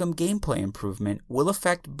its welcome gameplay improvement, will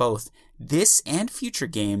affect both this and future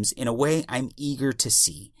games in a way I'm eager to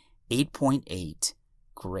see. 8.8,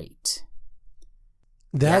 great.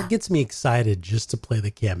 That gets me excited just to play the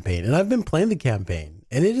campaign, and I've been playing the campaign,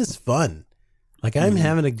 and it is fun. Like, I'm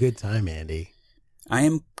having a good time, Andy. I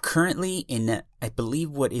am currently in, I believe,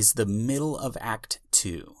 what is the middle of Act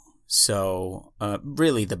 2, so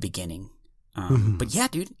really the beginning. But yeah,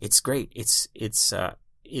 dude, it's great. It's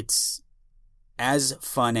as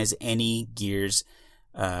fun as any Gears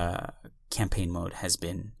campaign mode has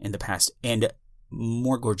been in the past, and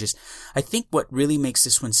more gorgeous. I think what really makes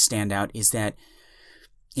this one stand out is that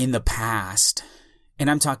in the past,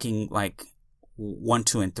 and I'm talking like 1,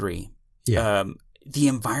 2, and 3, the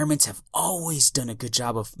environments have always done a good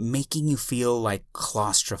job of making you feel like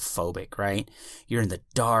claustrophobic, right? You're in the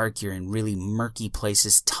dark, you're in really murky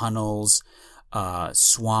places, tunnels,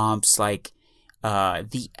 swamps, like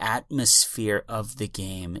the atmosphere of the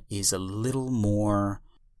game is a little more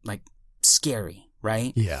like scary,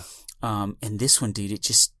 right? Yeah. And this one, dude, it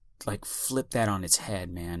just like flipped that on its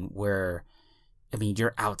head, man, where, I mean,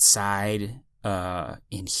 you're outside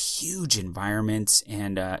in huge environments,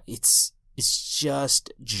 and it's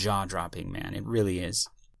just jaw-dropping, man. It really is.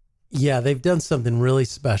 Yeah, they've done something really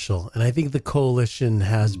special, and I think the Coalition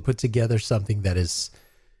has put together something that is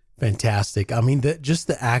fantastic. I mean, just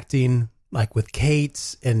the acting, like with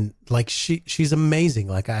Kate, and like she's amazing.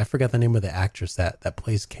 Like, I forgot the name of the actress that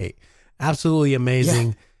plays Kate. Absolutely amazing.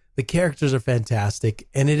 Yeah. The characters are fantastic,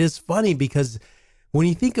 and it is funny because when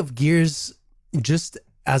you think of Gears just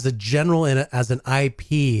as a general and as an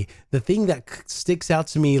IP, the thing that sticks out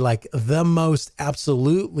to me like the most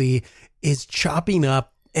absolutely is chopping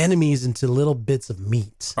up enemies into little bits of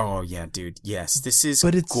meat. Oh yeah, dude. Yes. This is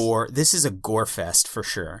gore. This is a gore fest for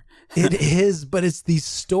sure. It is, but it's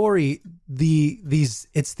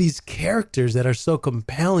it's these characters that are so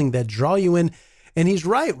compelling that draw you in. And he's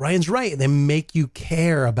right. Ryan's right. They make you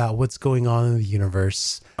care about what's going on in the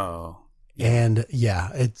universe. Oh. Yeah. And yeah,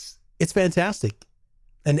 it's fantastic.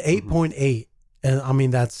 An 8.8. And I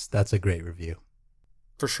mean, that's a great review.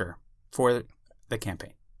 For sure. For the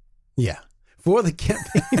campaign. Yeah. For the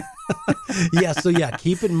campaign. Yeah. So yeah,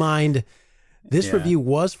 keep in mind, this review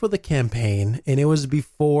was for the campaign and it was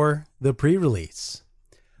before the pre-release.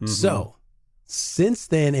 So since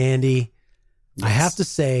then, Andy, I have to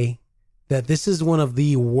say that this is one of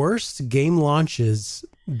the worst game launches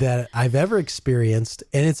that I've ever experienced.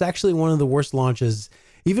 And it's actually one of the worst launches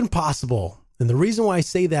even possible. And the reason why I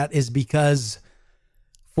say that is because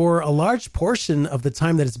for a large portion of the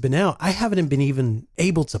time that it's been out, I haven't been even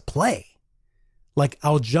able to play. Like,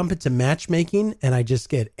 I'll jump into matchmaking and I just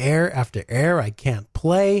get error after error. I can't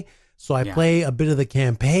play. So I play a bit of the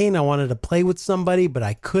campaign. I wanted to play with somebody, but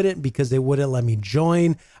I couldn't because they wouldn't let me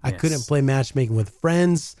join. I couldn't play matchmaking with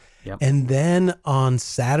friends. Yep. And then on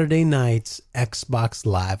Saturday nights, Xbox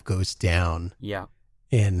Live goes down. Yeah.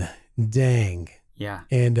 And dang. Yeah.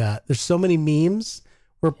 And there's so many memes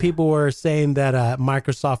where people were saying that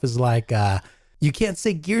Microsoft is like, you can't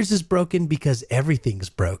say Gears is broken because everything's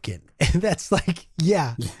broken. And that's like,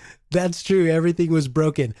 yeah, that's true. Everything was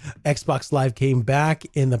broken. Xbox Live came back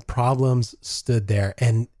and the problems stood there.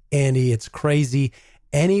 And Andy, it's crazy.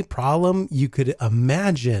 Any problem you could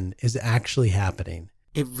imagine is actually happening.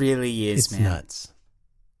 It really is, it's man.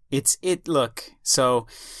 It's nuts. Look, so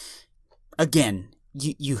again,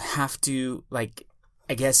 you have to, like,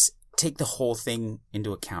 I guess, take the whole thing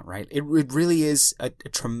into account, right? It really is a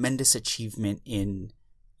tremendous achievement in,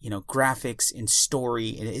 graphics, in story.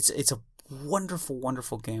 It's a wonderful,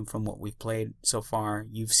 wonderful game from what we've played so far.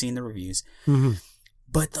 You've seen the reviews.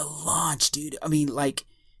 But the launch, dude, I mean, like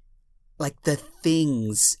the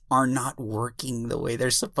things are not working the way they're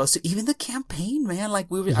supposed to. Even the campaign, man. Like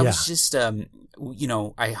I was just,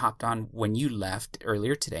 I hopped on when you left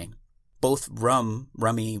earlier today. Both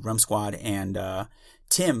Rummy, Rum Squad, and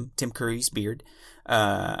Tim Curry's beard,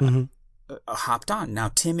 hopped on.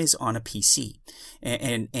 Now Tim is on a PC,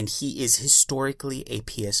 and he is historically a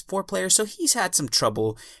PS4 player, so he's had some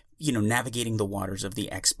trouble, navigating the waters of the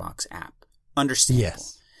Xbox app. Understandable.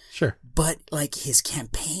 Yes. Sure. But like his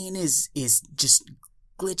campaign is just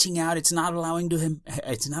glitching out. It's not allowing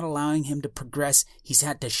him to progress. He's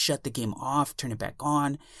had to shut the game off, turn it back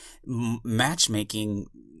on. Matchmaking,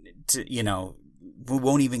 we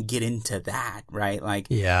won't even get into that, right? Like,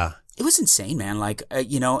 yeah, it was insane, man. Like,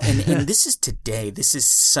 and this is today. This is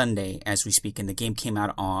Sunday as we speak, and the game came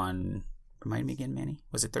out on. Remind me again, Manny.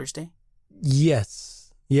 Was it Thursday?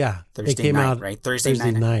 Yes. Yeah. Thursday it came night, out right? Thursday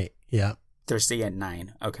night. Yeah. Thursday at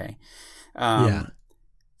 9. Okay. Yeah.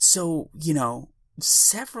 So,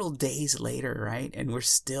 several days later, right? And we're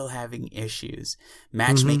still having issues.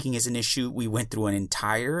 Matchmaking is an issue. We went through an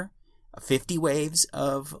entire 50 waves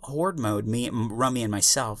of horde mode, Rummy and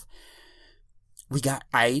myself.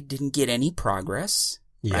 I didn't get any progress.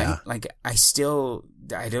 Yeah. Right? Like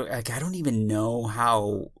I don't even know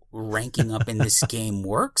how ranking up in this game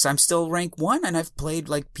works. I'm still rank 1 and I've played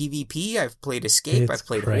like PvP, I've played Escape, I've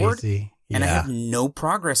played Horde. And I have no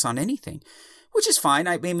progress on anything, which is fine.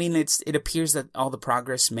 I mean, it appears that all the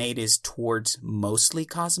progress made is towards mostly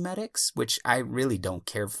cosmetics, which I really don't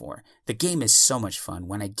care for. The game is so much fun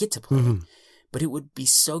when I get to play it, but it would be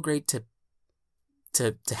so great to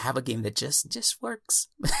have a game that just works.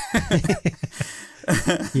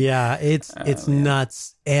 Yeah, it's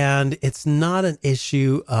nuts, and it's not an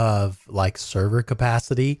issue of like server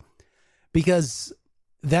capacity, because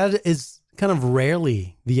that is kind of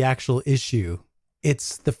rarely the actual issue.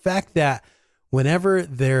 It's the fact that whenever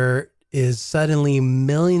there is suddenly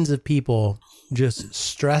millions of people just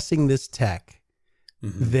stressing this tech,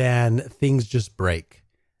 then things just break.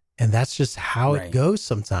 And that's just how it goes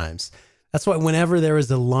sometimes. That's why whenever there is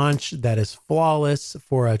a launch that is flawless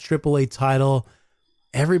for a AAA title,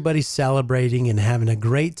 everybody's celebrating and having a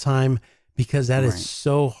great time, because that is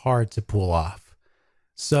so hard to pull off.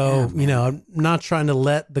 So, I'm not trying to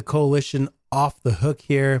let the coalition off the hook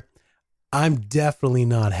here. I'm definitely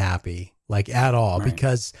not happy, like, at all,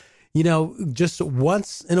 because, just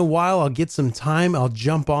once in a while, I'll get some time. I'll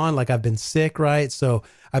jump on, like, I've been sick, right? So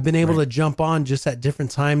I've been able to jump on just at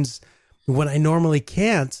different times when I normally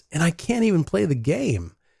can't, and I can't even play the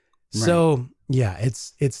game. So yeah,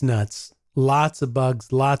 it's nuts. Lots of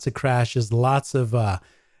bugs, lots of crashes, lots of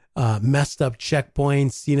messed up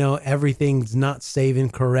checkpoints. Everything's not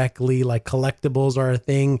saving correctly. Like, collectibles are a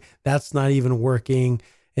thing that's not even working,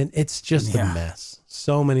 and it's just a mess.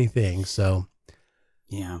 So many things. So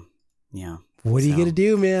yeah. What are you gonna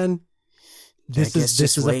do, man? This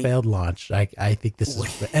is a failed launch. I think this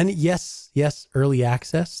is, and yes, early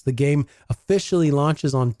access. The game officially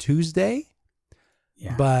launches on Tuesday.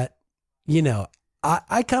 Yeah. But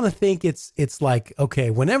I kind of think it's like,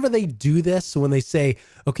 okay, whenever they do this, when they say,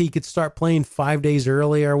 okay, you could start playing 5 days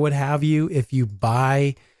early or what have you, if you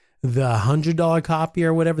buy the $100 copy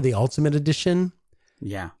or whatever, the Ultimate Edition.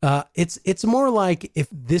 Yeah. It's more like if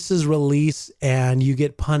this is released and you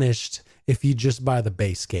get punished if you just buy the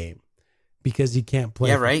base game because you can't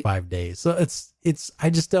play for 5 days. So I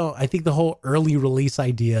just don't, I think the whole early release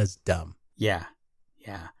idea is dumb. Yeah.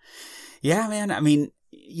 Yeah. Yeah, man. I mean,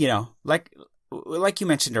 you know, like you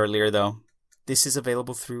mentioned earlier, though, this is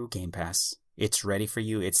available through Game Pass. It's ready for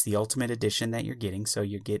you. It's the Ultimate Edition that you're getting, so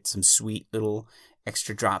you get some sweet little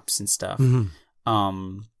extra drops and stuff.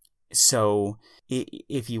 Mm-hmm. So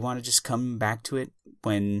if you want to just come back to it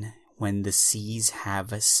when the seas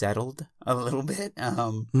have settled a little bit,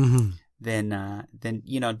 then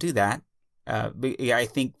you know, do that. I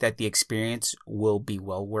think that the experience will be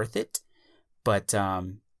well worth it. But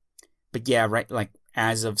yeah, right. Like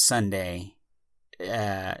as of Sunday,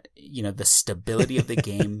 you know, the stability of the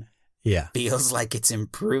game feels like it's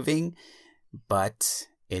improving, but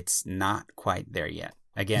it's not quite there yet.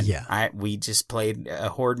 Again, we just played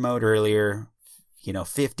Horde mode earlier, you know,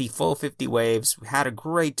 50 waves. We had a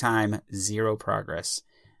great time, 0 progress.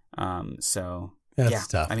 So that's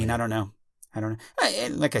tough. I mean, man. I don't know.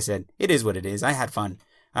 And like I said, it is what it is. I had fun.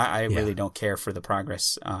 I really don't care for the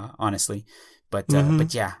progress, honestly. But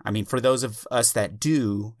yeah, I mean, for those of us that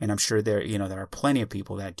do, and I'm sure there are plenty of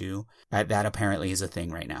people that do, that apparently is a thing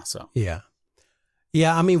right now. So yeah.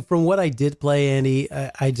 I mean, from what I did play, Andy,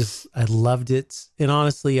 I loved it, and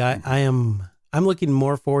honestly, I'm looking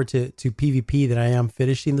more forward to PvP than I am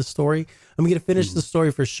finishing the story. I'm going to finish the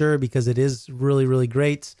story for sure because it is really, really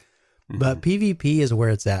great. But PvP is where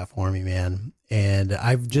it's at for me, man. And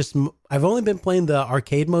I've only been playing the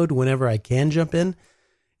arcade mode whenever I can jump in.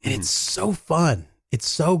 And it's so fun. It's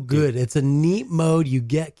so good. It's a neat mode. You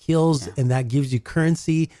get kills and that gives you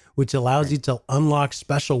currency, which allows you to unlock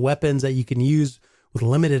special weapons that you can use with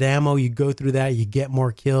limited ammo. You go through that, you get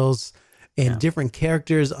more kills, and different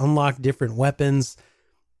characters unlock different weapons.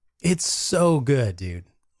 It's so good, dude.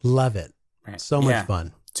 Love it. Right. So much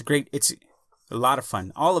fun. It's a lot of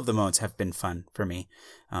fun. All of the modes have been fun for me.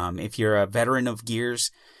 If you're a veteran of Gears,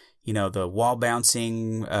 you know, the wall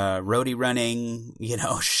bouncing, roadie running, you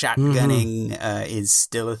know, shotgunning is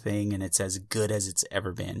still a thing, and it's as good as it's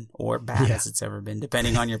ever been, or bad as it's ever been,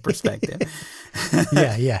 depending on your perspective.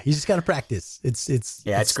 Yeah. You just got to practice. It's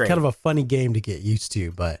great. Kind of a funny game to get used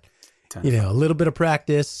to, but you know, a little bit of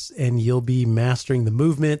practice and you'll be mastering the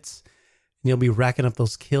movements, and you'll be racking up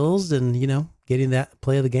those kills, and you know, getting that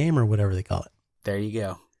play of the game or whatever they call it. There you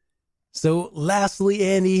go. So lastly,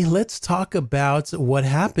 Andy, let's talk about what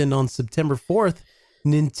happened on September 4th.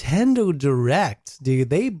 Nintendo Direct, dude,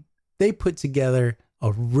 they put together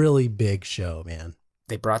a really big show, man.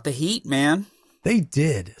 They brought the heat, man. They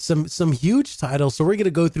did. Some huge titles. So we're going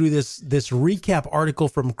to go through this recap article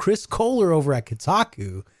from Chris Kohler over at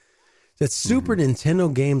Kotaku that Super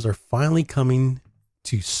Nintendo games are finally coming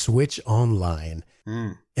to Switch Online.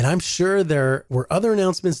 And I'm sure there were other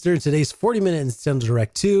announcements during today's 40-minute Nintendo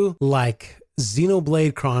Direct too, like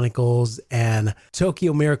Xenoblade Chronicles and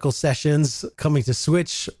Tokyo Miracle Sessions coming to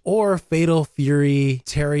Switch, or Fatal Fury,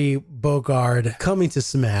 Terry Bogard coming to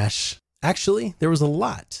Smash. Actually, there was a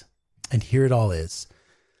lot, and here it all is.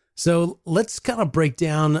 So let's kind of break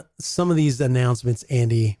down some of these announcements,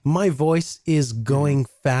 Andy. My voice is going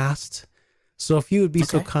fast, so if you would be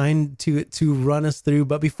so kind to run us through.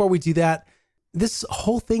 But before we do that, this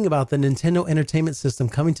whole thing about the Nintendo Entertainment System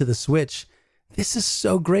coming to the Switch, this is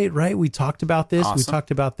so great, right? We talked about this. Awesome. We talked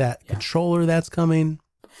about that controller that's coming.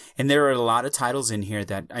 And there are a lot of titles in here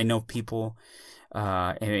that I know people,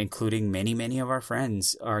 including many of our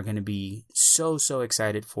friends, are going to be so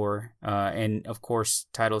excited for. And of course,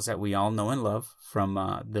 titles that we all know and love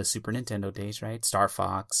from the Super Nintendo days, right? Star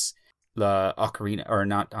Fox, the Ocarina, or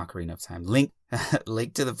not Ocarina of Time, Link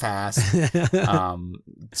to the Past,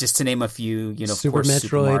 just to name a few, you know, Super of course,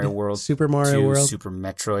 Metroid, Super Mario 2, World, Super Super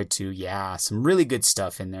Metroid 2, yeah, some really good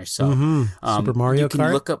stuff in there. So, Super Mario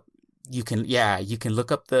Kart. You can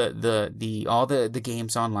look up the all the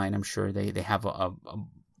games online. I'm sure they have a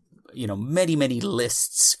you know, many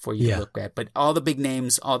lists for you to look at, but all the big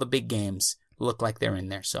names, all the big games look like they're in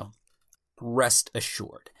there. So, rest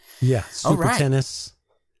assured. Yeah, Super Tennis.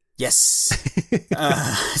 Yes.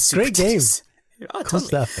 Great games. Oh, cool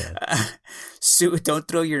totally. Stuff, man. Don't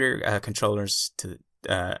throw your controllers to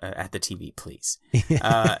at the TV, please.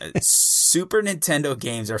 Super Nintendo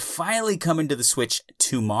games are finally coming to the Switch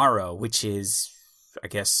tomorrow, which is, I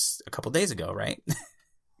guess, a couple days ago, right?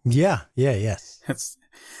 Yes.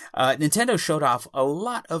 Nintendo showed off a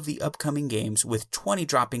lot of the upcoming games, with 20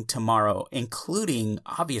 dropping tomorrow, including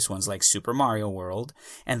obvious ones like Super Mario World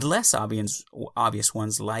and less obvious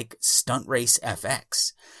ones like Stunt Race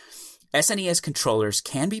FX. SNES controllers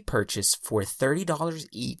can be purchased for $30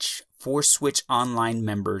 each for Switch Online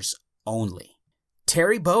members only.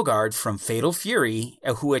 Terry Bogard from Fatal Fury,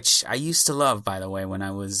 which I used to love, by the way, when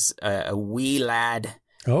I was a wee lad.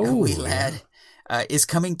 Is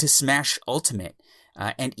coming to Smash Ultimate,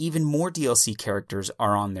 and even more DLC characters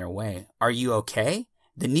are on their way. Are you okay?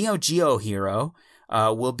 The Neo Geo hero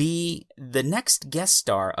will be the next guest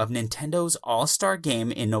star of Nintendo's All-Star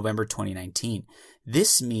Game in November 2019.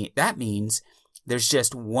 That means there's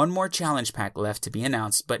just one more challenge pack left to be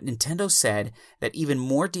announced, but Nintendo said that even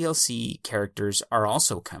more DLC characters are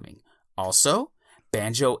also coming. Also,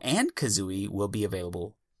 Banjo and Kazooie will be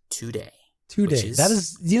available today. That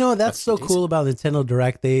is, that's so cool about Nintendo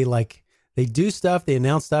Direct. They do stuff, they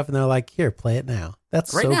announce stuff, and they're like, here, play it now.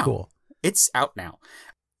 That's right so now. Cool. It's out now.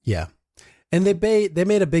 Yeah. And they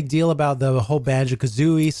made a big deal about the whole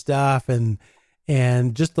Banjo-Kazooie stuff and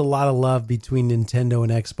just a lot of love between Nintendo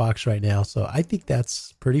and Xbox right now. So I think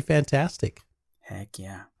that's pretty fantastic. Heck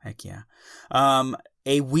yeah. A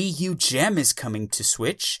Wii U gem is coming to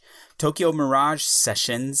Switch. Tokyo Mirage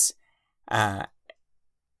Sessions,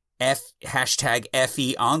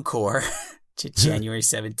 #FE Encore to January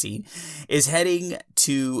 17 is heading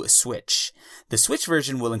to Switch. The Switch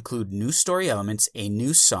version will include new story elements, a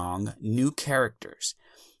new song, new characters.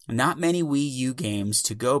 Not many Wii U games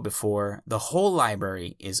to go before the whole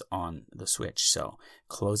library is on the Switch. So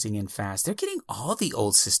closing in fast. They're getting all the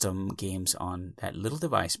old system games on that little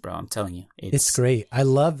device, bro. I'm telling you. It's great. I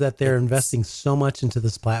love that they're investing so much into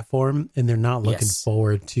this platform, and they're not looking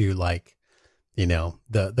forward to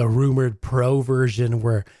the rumored Pro version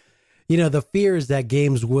where, the fear is that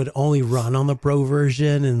games would only run on the Pro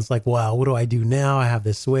version. And it's like, wow, what do I do now? I have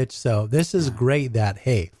the Switch. So this is great that,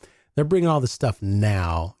 hey, they're bringing all this stuff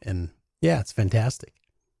now. And yeah, it's fantastic.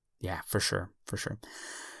 Yeah, for sure.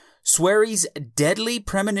 Swery's Deadly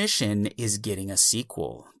Premonition is getting a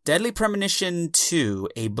sequel. Deadly Premonition 2,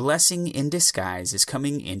 A Blessing in Disguise, is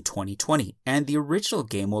coming in 2020. And the original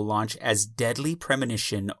game will launch as Deadly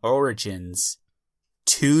Premonition Origins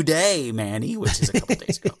today, Manny, which is a couple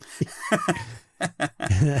days ago.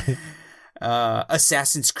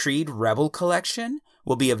 Assassin's Creed Rebel Collection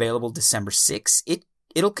will be available December 6th.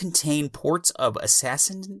 It'll contain ports of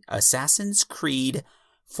Assassin's Creed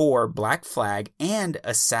 4 Black Flag and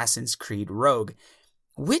Assassin's Creed Rogue,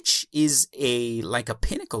 which is a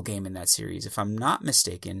pinnacle game in that series. If I'm not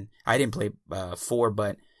mistaken, I didn't play 4,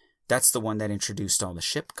 but that's the one that introduced all the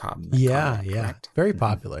ship combat. Yeah. Correct? Very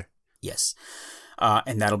popular. Yes.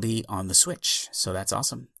 And that'll be on the Switch. So that's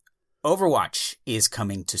awesome. Overwatch is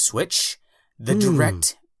coming to Switch. The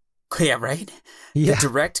Direct... Yeah, right? Yeah. The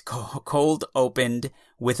Direct cold opened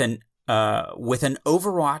with an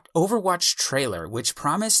Overwatch trailer, which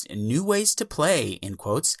promised new ways to play, in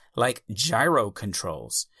quotes, like gyro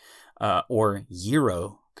controls, or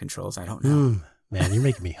Euro controls. I don't know. Man, you're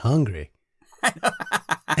making me hungry.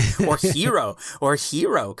 or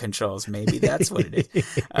hero controls. Maybe that's what it is.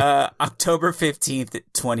 October 15th,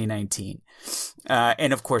 2019.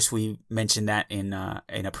 And of course we mentioned that in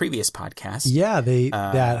a previous podcast. Yeah.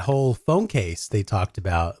 that whole phone case they talked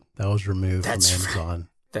about that was removed from Amazon.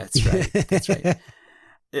 That's right.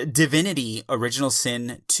 Divinity Original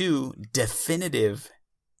Sin 2 Definitive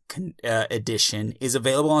Edition is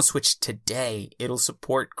available on Switch today. It'll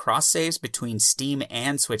support cross saves between Steam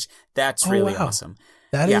and Switch. That's really awesome.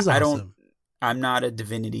 That is awesome. I'm not a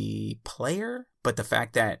Divinity player, but the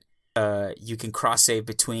fact that you can cross save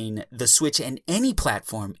between the Switch and any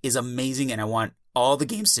platform is amazing, and I want all the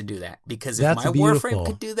games to do that, because if Warframe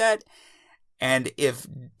could do that, and if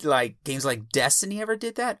games like Destiny ever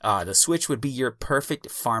did that, the Switch would be your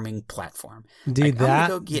perfect farming platform. Dude, I'm gonna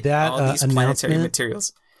go get all these planetary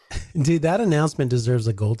materials. Dude, that announcement deserves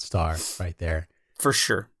a gold star right there. For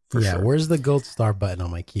sure. Sure. Where's the gold star button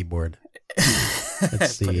on my keyboard?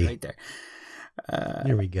 Let's see. Put it right there.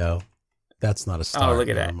 Here we go. That's not a star. Oh, look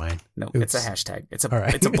at that. Mind. No, it's a hashtag. It's a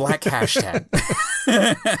black hashtag.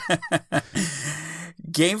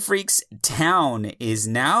 Game Freak's town is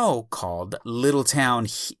now called Little Town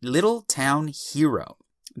Hero.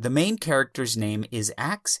 The main character's name is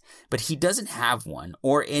Axe, but he doesn't have one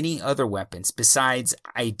or any other weapons besides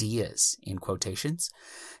ideas, in quotations.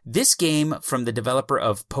 This game from the developer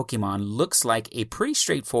of Pokemon looks like a pretty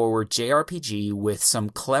straightforward JRPG with some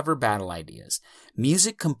clever battle ideas.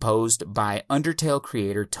 Music composed by Undertale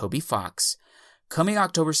creator Toby Fox. Coming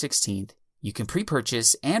October 16th, you can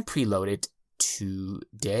pre-purchase and preload it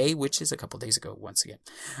today, which is a couple days ago once again.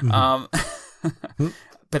 Mm-hmm.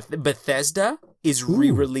 But Bethesda is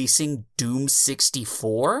re-releasing Doom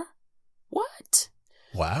 64? What?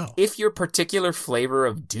 Wow. If your particular flavor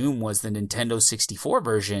of Doom was the Nintendo 64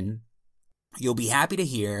 version, you'll be happy to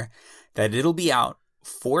hear that it'll be out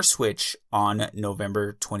for Switch on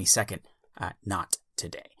November 22nd. Not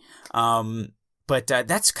today. But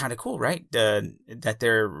that's kind of cool, right? That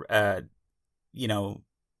they're,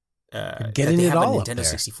 getting it all a Nintendo up there.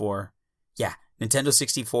 64. Yeah, Nintendo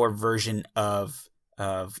 64 version of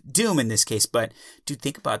Doom in this case. But dude,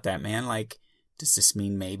 think about that, man. Like, does this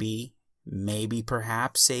mean maybe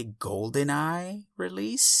perhaps a GoldenEye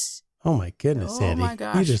release? Oh my goodness, Oh Andy. my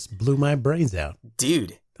gosh. You just blew my brains out.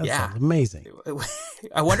 Dude, That yeah. sounds amazing.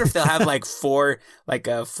 I wonder if they'll have like a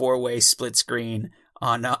 4-way split screen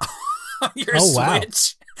on your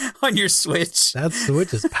Switch. Wow. On your Switch. That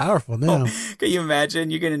Switch is powerful now. Can you imagine?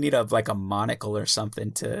 You're going to need a monocle or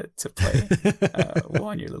something to play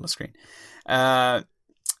on your little screen.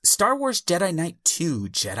 Star Wars Jedi Knight 2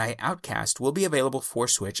 Jedi Outcast will be available for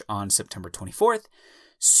Switch on September 24th.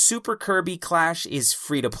 Super Kirby Clash is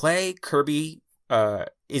free to play. Kirby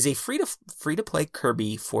is a free to play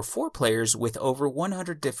Kirby for 4 players with over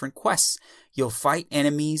 100 different quests. You'll fight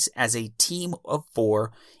enemies as a team of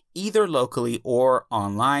 4, either locally or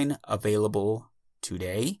online. Available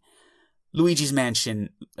today. Luigi's Mansion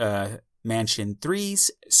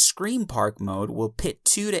 3's Scream Park mode will pit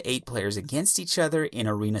 2 to 8 players against each other in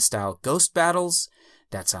arena-style ghost battles.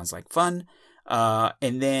 That sounds like fun.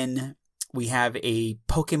 And then we have a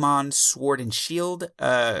Pokemon Sword and Shield.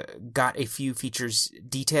 Got a few features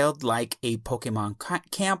detailed, like a Pokemon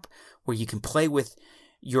camp where you can play with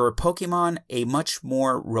your Pokemon, a much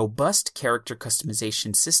more robust character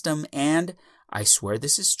customization system, and, I swear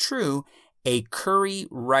this is true, a curry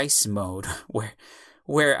rice mode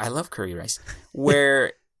where I love curry rice,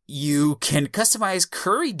 where you can customize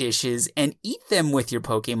curry dishes and eat them with your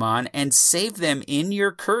Pokemon and save them in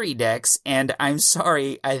your curry decks. And I'm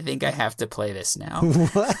sorry, I think I have to play this now.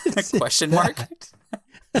 What? Question mark?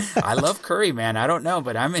 I love curry, man. I don't know,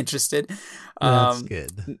 but I'm interested. That's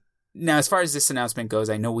good. Now, as far as this announcement goes,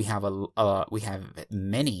 I know we have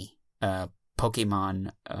many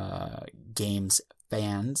Pokemon games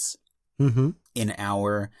fans in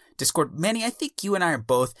our Discord. Manny, I think you and I are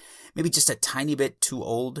both maybe just a tiny bit too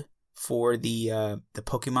old for the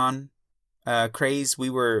Pokemon craze. We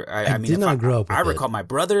were. I mean, did not grow up with I recall my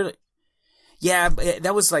brother. Yeah,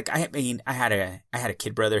 that was like I had a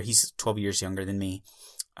kid brother. He's 12 years younger than me.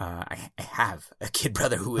 I have a kid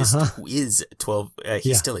brother who is 12.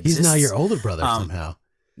 He still exists. He's now your older brother somehow.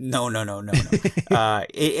 No.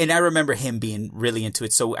 And I remember him being really into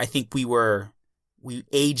it. So I think we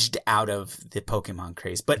aged out of the Pokemon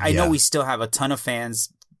craze. But I know we still have a ton of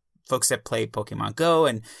fans, folks that play Pokemon Go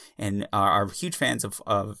and are huge fans of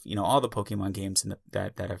all the Pokemon games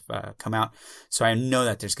that have come out. So I know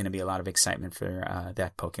that there's going to be a lot of excitement for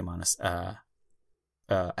that Pokemon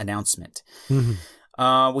announcement. Mm-hmm.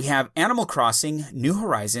 We have Animal Crossing New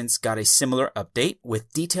Horizons got a similar update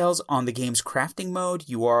with details on the game's crafting mode.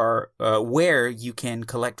 You are where you can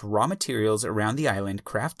collect raw materials around the island,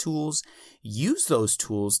 craft tools, use those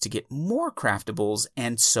tools to get more craftables,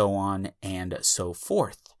 and so on and so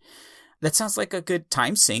forth. That sounds like a good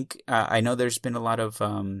time sink. I know there's been a lot of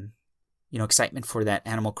excitement for that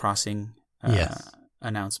Animal Crossing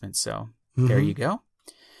announcement. So there you go.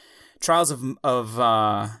 Trials of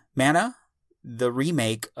Mana. The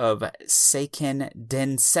remake of Seiken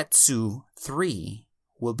Densetsu 3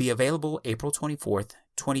 will be available April 24th,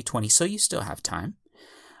 2020, so you still have time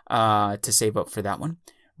to save up for that one.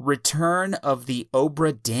 Return of the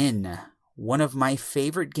Obra Dinn, one of my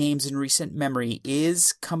favorite games in recent memory,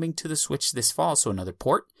 is coming to the Switch this fall, so another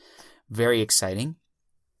port. Very exciting.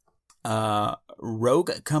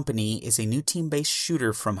 Rogue Company is a new team-based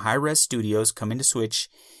shooter from Hi-Rez Studios coming to Switch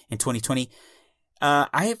in 2020.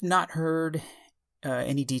 I have not heard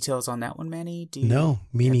any details on that one, Manny. No,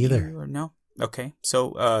 me neither. Or no? Okay.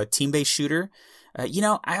 So, team-based shooter.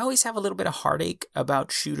 I always have a little bit of heartache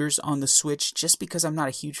about shooters on the Switch just because I'm not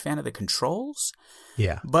a huge fan of the controls.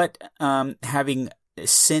 Yeah. But having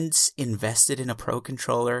since invested in a Pro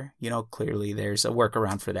controller, clearly there's a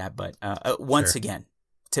workaround for that. But once again,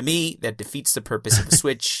 to me, that defeats the purpose of the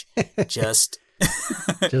Switch. Just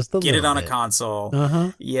get it on a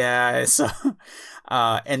console. Yeah. So,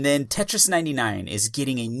 and then Tetris 99 is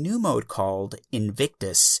getting a new mode called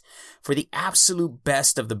Invictus for the absolute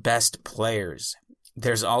best of the best players.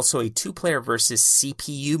 There's also a 2-player versus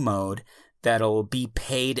CPU mode that'll be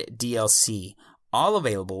paid DLC. all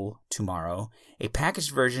available tomorrow. A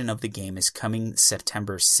packaged version of the game is coming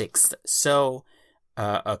September 6th. So,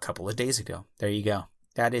 a couple of days ago. There you go.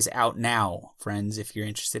 That is out now, friends, if you're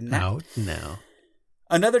interested in that. Out now.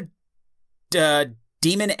 Another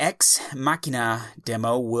Demon X Machina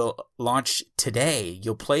demo will launch today.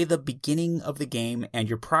 You'll play the beginning of the game, and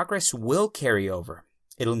your progress will carry over.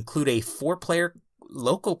 It'll include a 4-player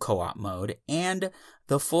local co-op mode, and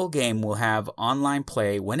the full game will have online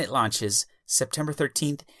play when it launches September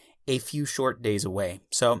 13th, a few short days away.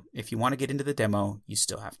 So if you want to get into the demo, you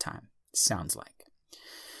still have time. Sounds like.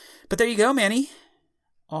 But there you go, Manny.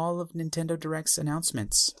 All of Nintendo Direct's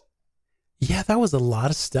announcements. Yeah, that was a lot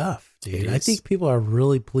of stuff, dude. I think people are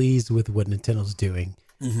really pleased with what Nintendo's doing.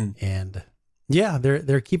 Mm-hmm. And yeah,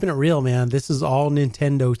 they're keeping it real, man. This is all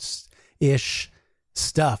Nintendo-ish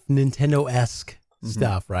stuff, Nintendo-esque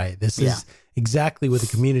stuff, right? This is exactly what the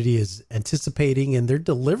community is anticipating, and they're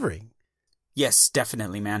delivering. Yes,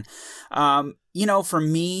 definitely, man. For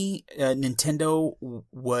me, Nintendo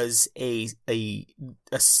was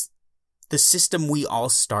the system we all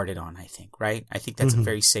started on, I think, right? I think that's a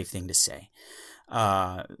very safe thing to say.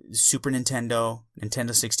 Super Nintendo,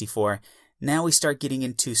 Nintendo 64. Now we start getting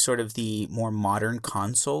into sort of the more modern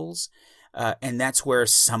consoles. And that's where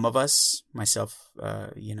some of us, myself,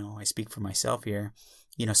 I speak for myself here,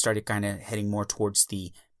 started kind of heading more towards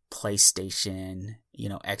the PlayStation,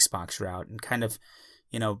 Xbox route, and kind of,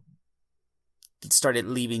 started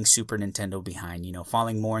leaving Super Nintendo behind,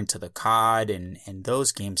 falling more into the COD and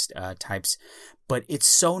those games types. But it's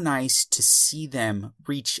so nice to see them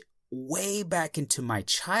reach way back into my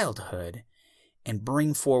childhood and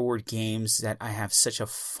bring forward games that I have such a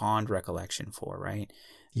fond recollection for, right?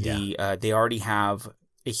 Yeah. They already have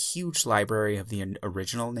a huge library of the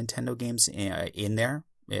original Nintendo games in there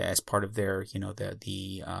as part of their,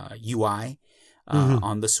 the UI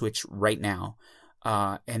on the Switch right now.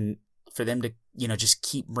 And for them to, just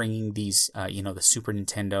keep bringing these, the Super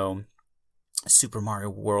Nintendo, Super Mario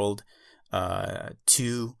World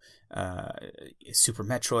 2, Super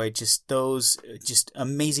Metroid, just those just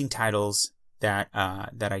amazing titles that I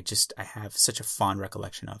have such a fond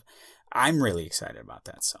recollection of. I'm really excited about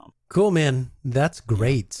that song. Cool, man. That's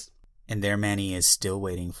great. And there Manny is still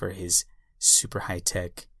waiting for his super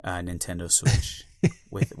high-tech Nintendo Switch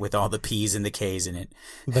with all the P's and the K's in it.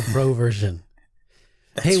 The Pro version.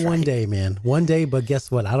 Hey, right. One day, man. One day, but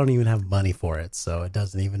guess what? I don't even have money for it, so it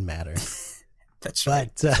doesn't even matter. That's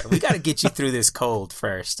right. We got to get you through this cold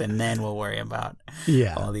first, and then we'll worry about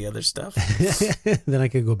all the other stuff. Then I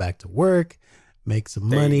could go back to work, make some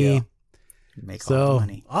money. Make all the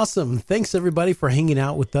money. Awesome. Thanks, everybody, for hanging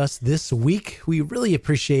out with us this week. We really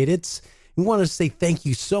appreciate it. We want to say thank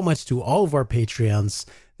you so much to all of our Patreons.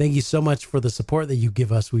 Thank you so much for the support that you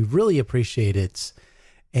give us. We really appreciate it.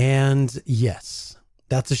 And yes,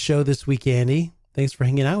 that's a show this week, Andy. Thanks for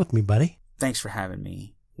hanging out with me, buddy. Thanks for having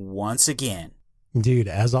me once again. Dude,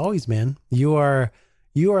 as always, man, you are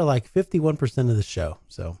like 51% of the show.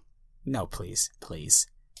 So no, please.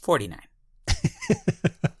 49.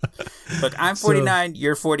 Look, I'm 49,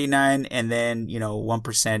 you're 49, and then,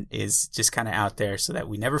 1% is just kind of out there so that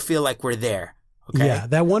we never feel like we're there. Okay? Yeah,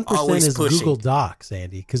 that 1% Always is pushing. Google Docs,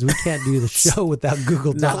 Andy, because we can't do the show without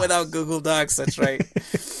Google Docs. Not without Google Docs, that's right.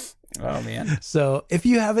 Oh, man. So if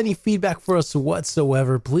you have any feedback for us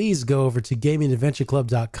whatsoever, please go over to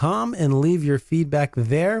gamingadventureclub.com and leave your feedback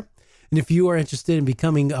there. And if you are interested in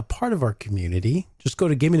becoming a part of our community, just go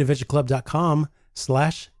to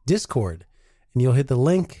gamingadventureclub.com/Discord and you'll hit the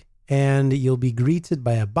link and you'll be greeted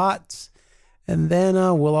by a bot. And then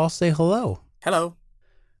we'll all say hello. Hello.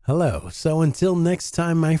 Hello. So until next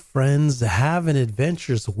time, my friends, have an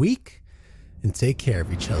adventurous week and take care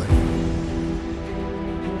of each other.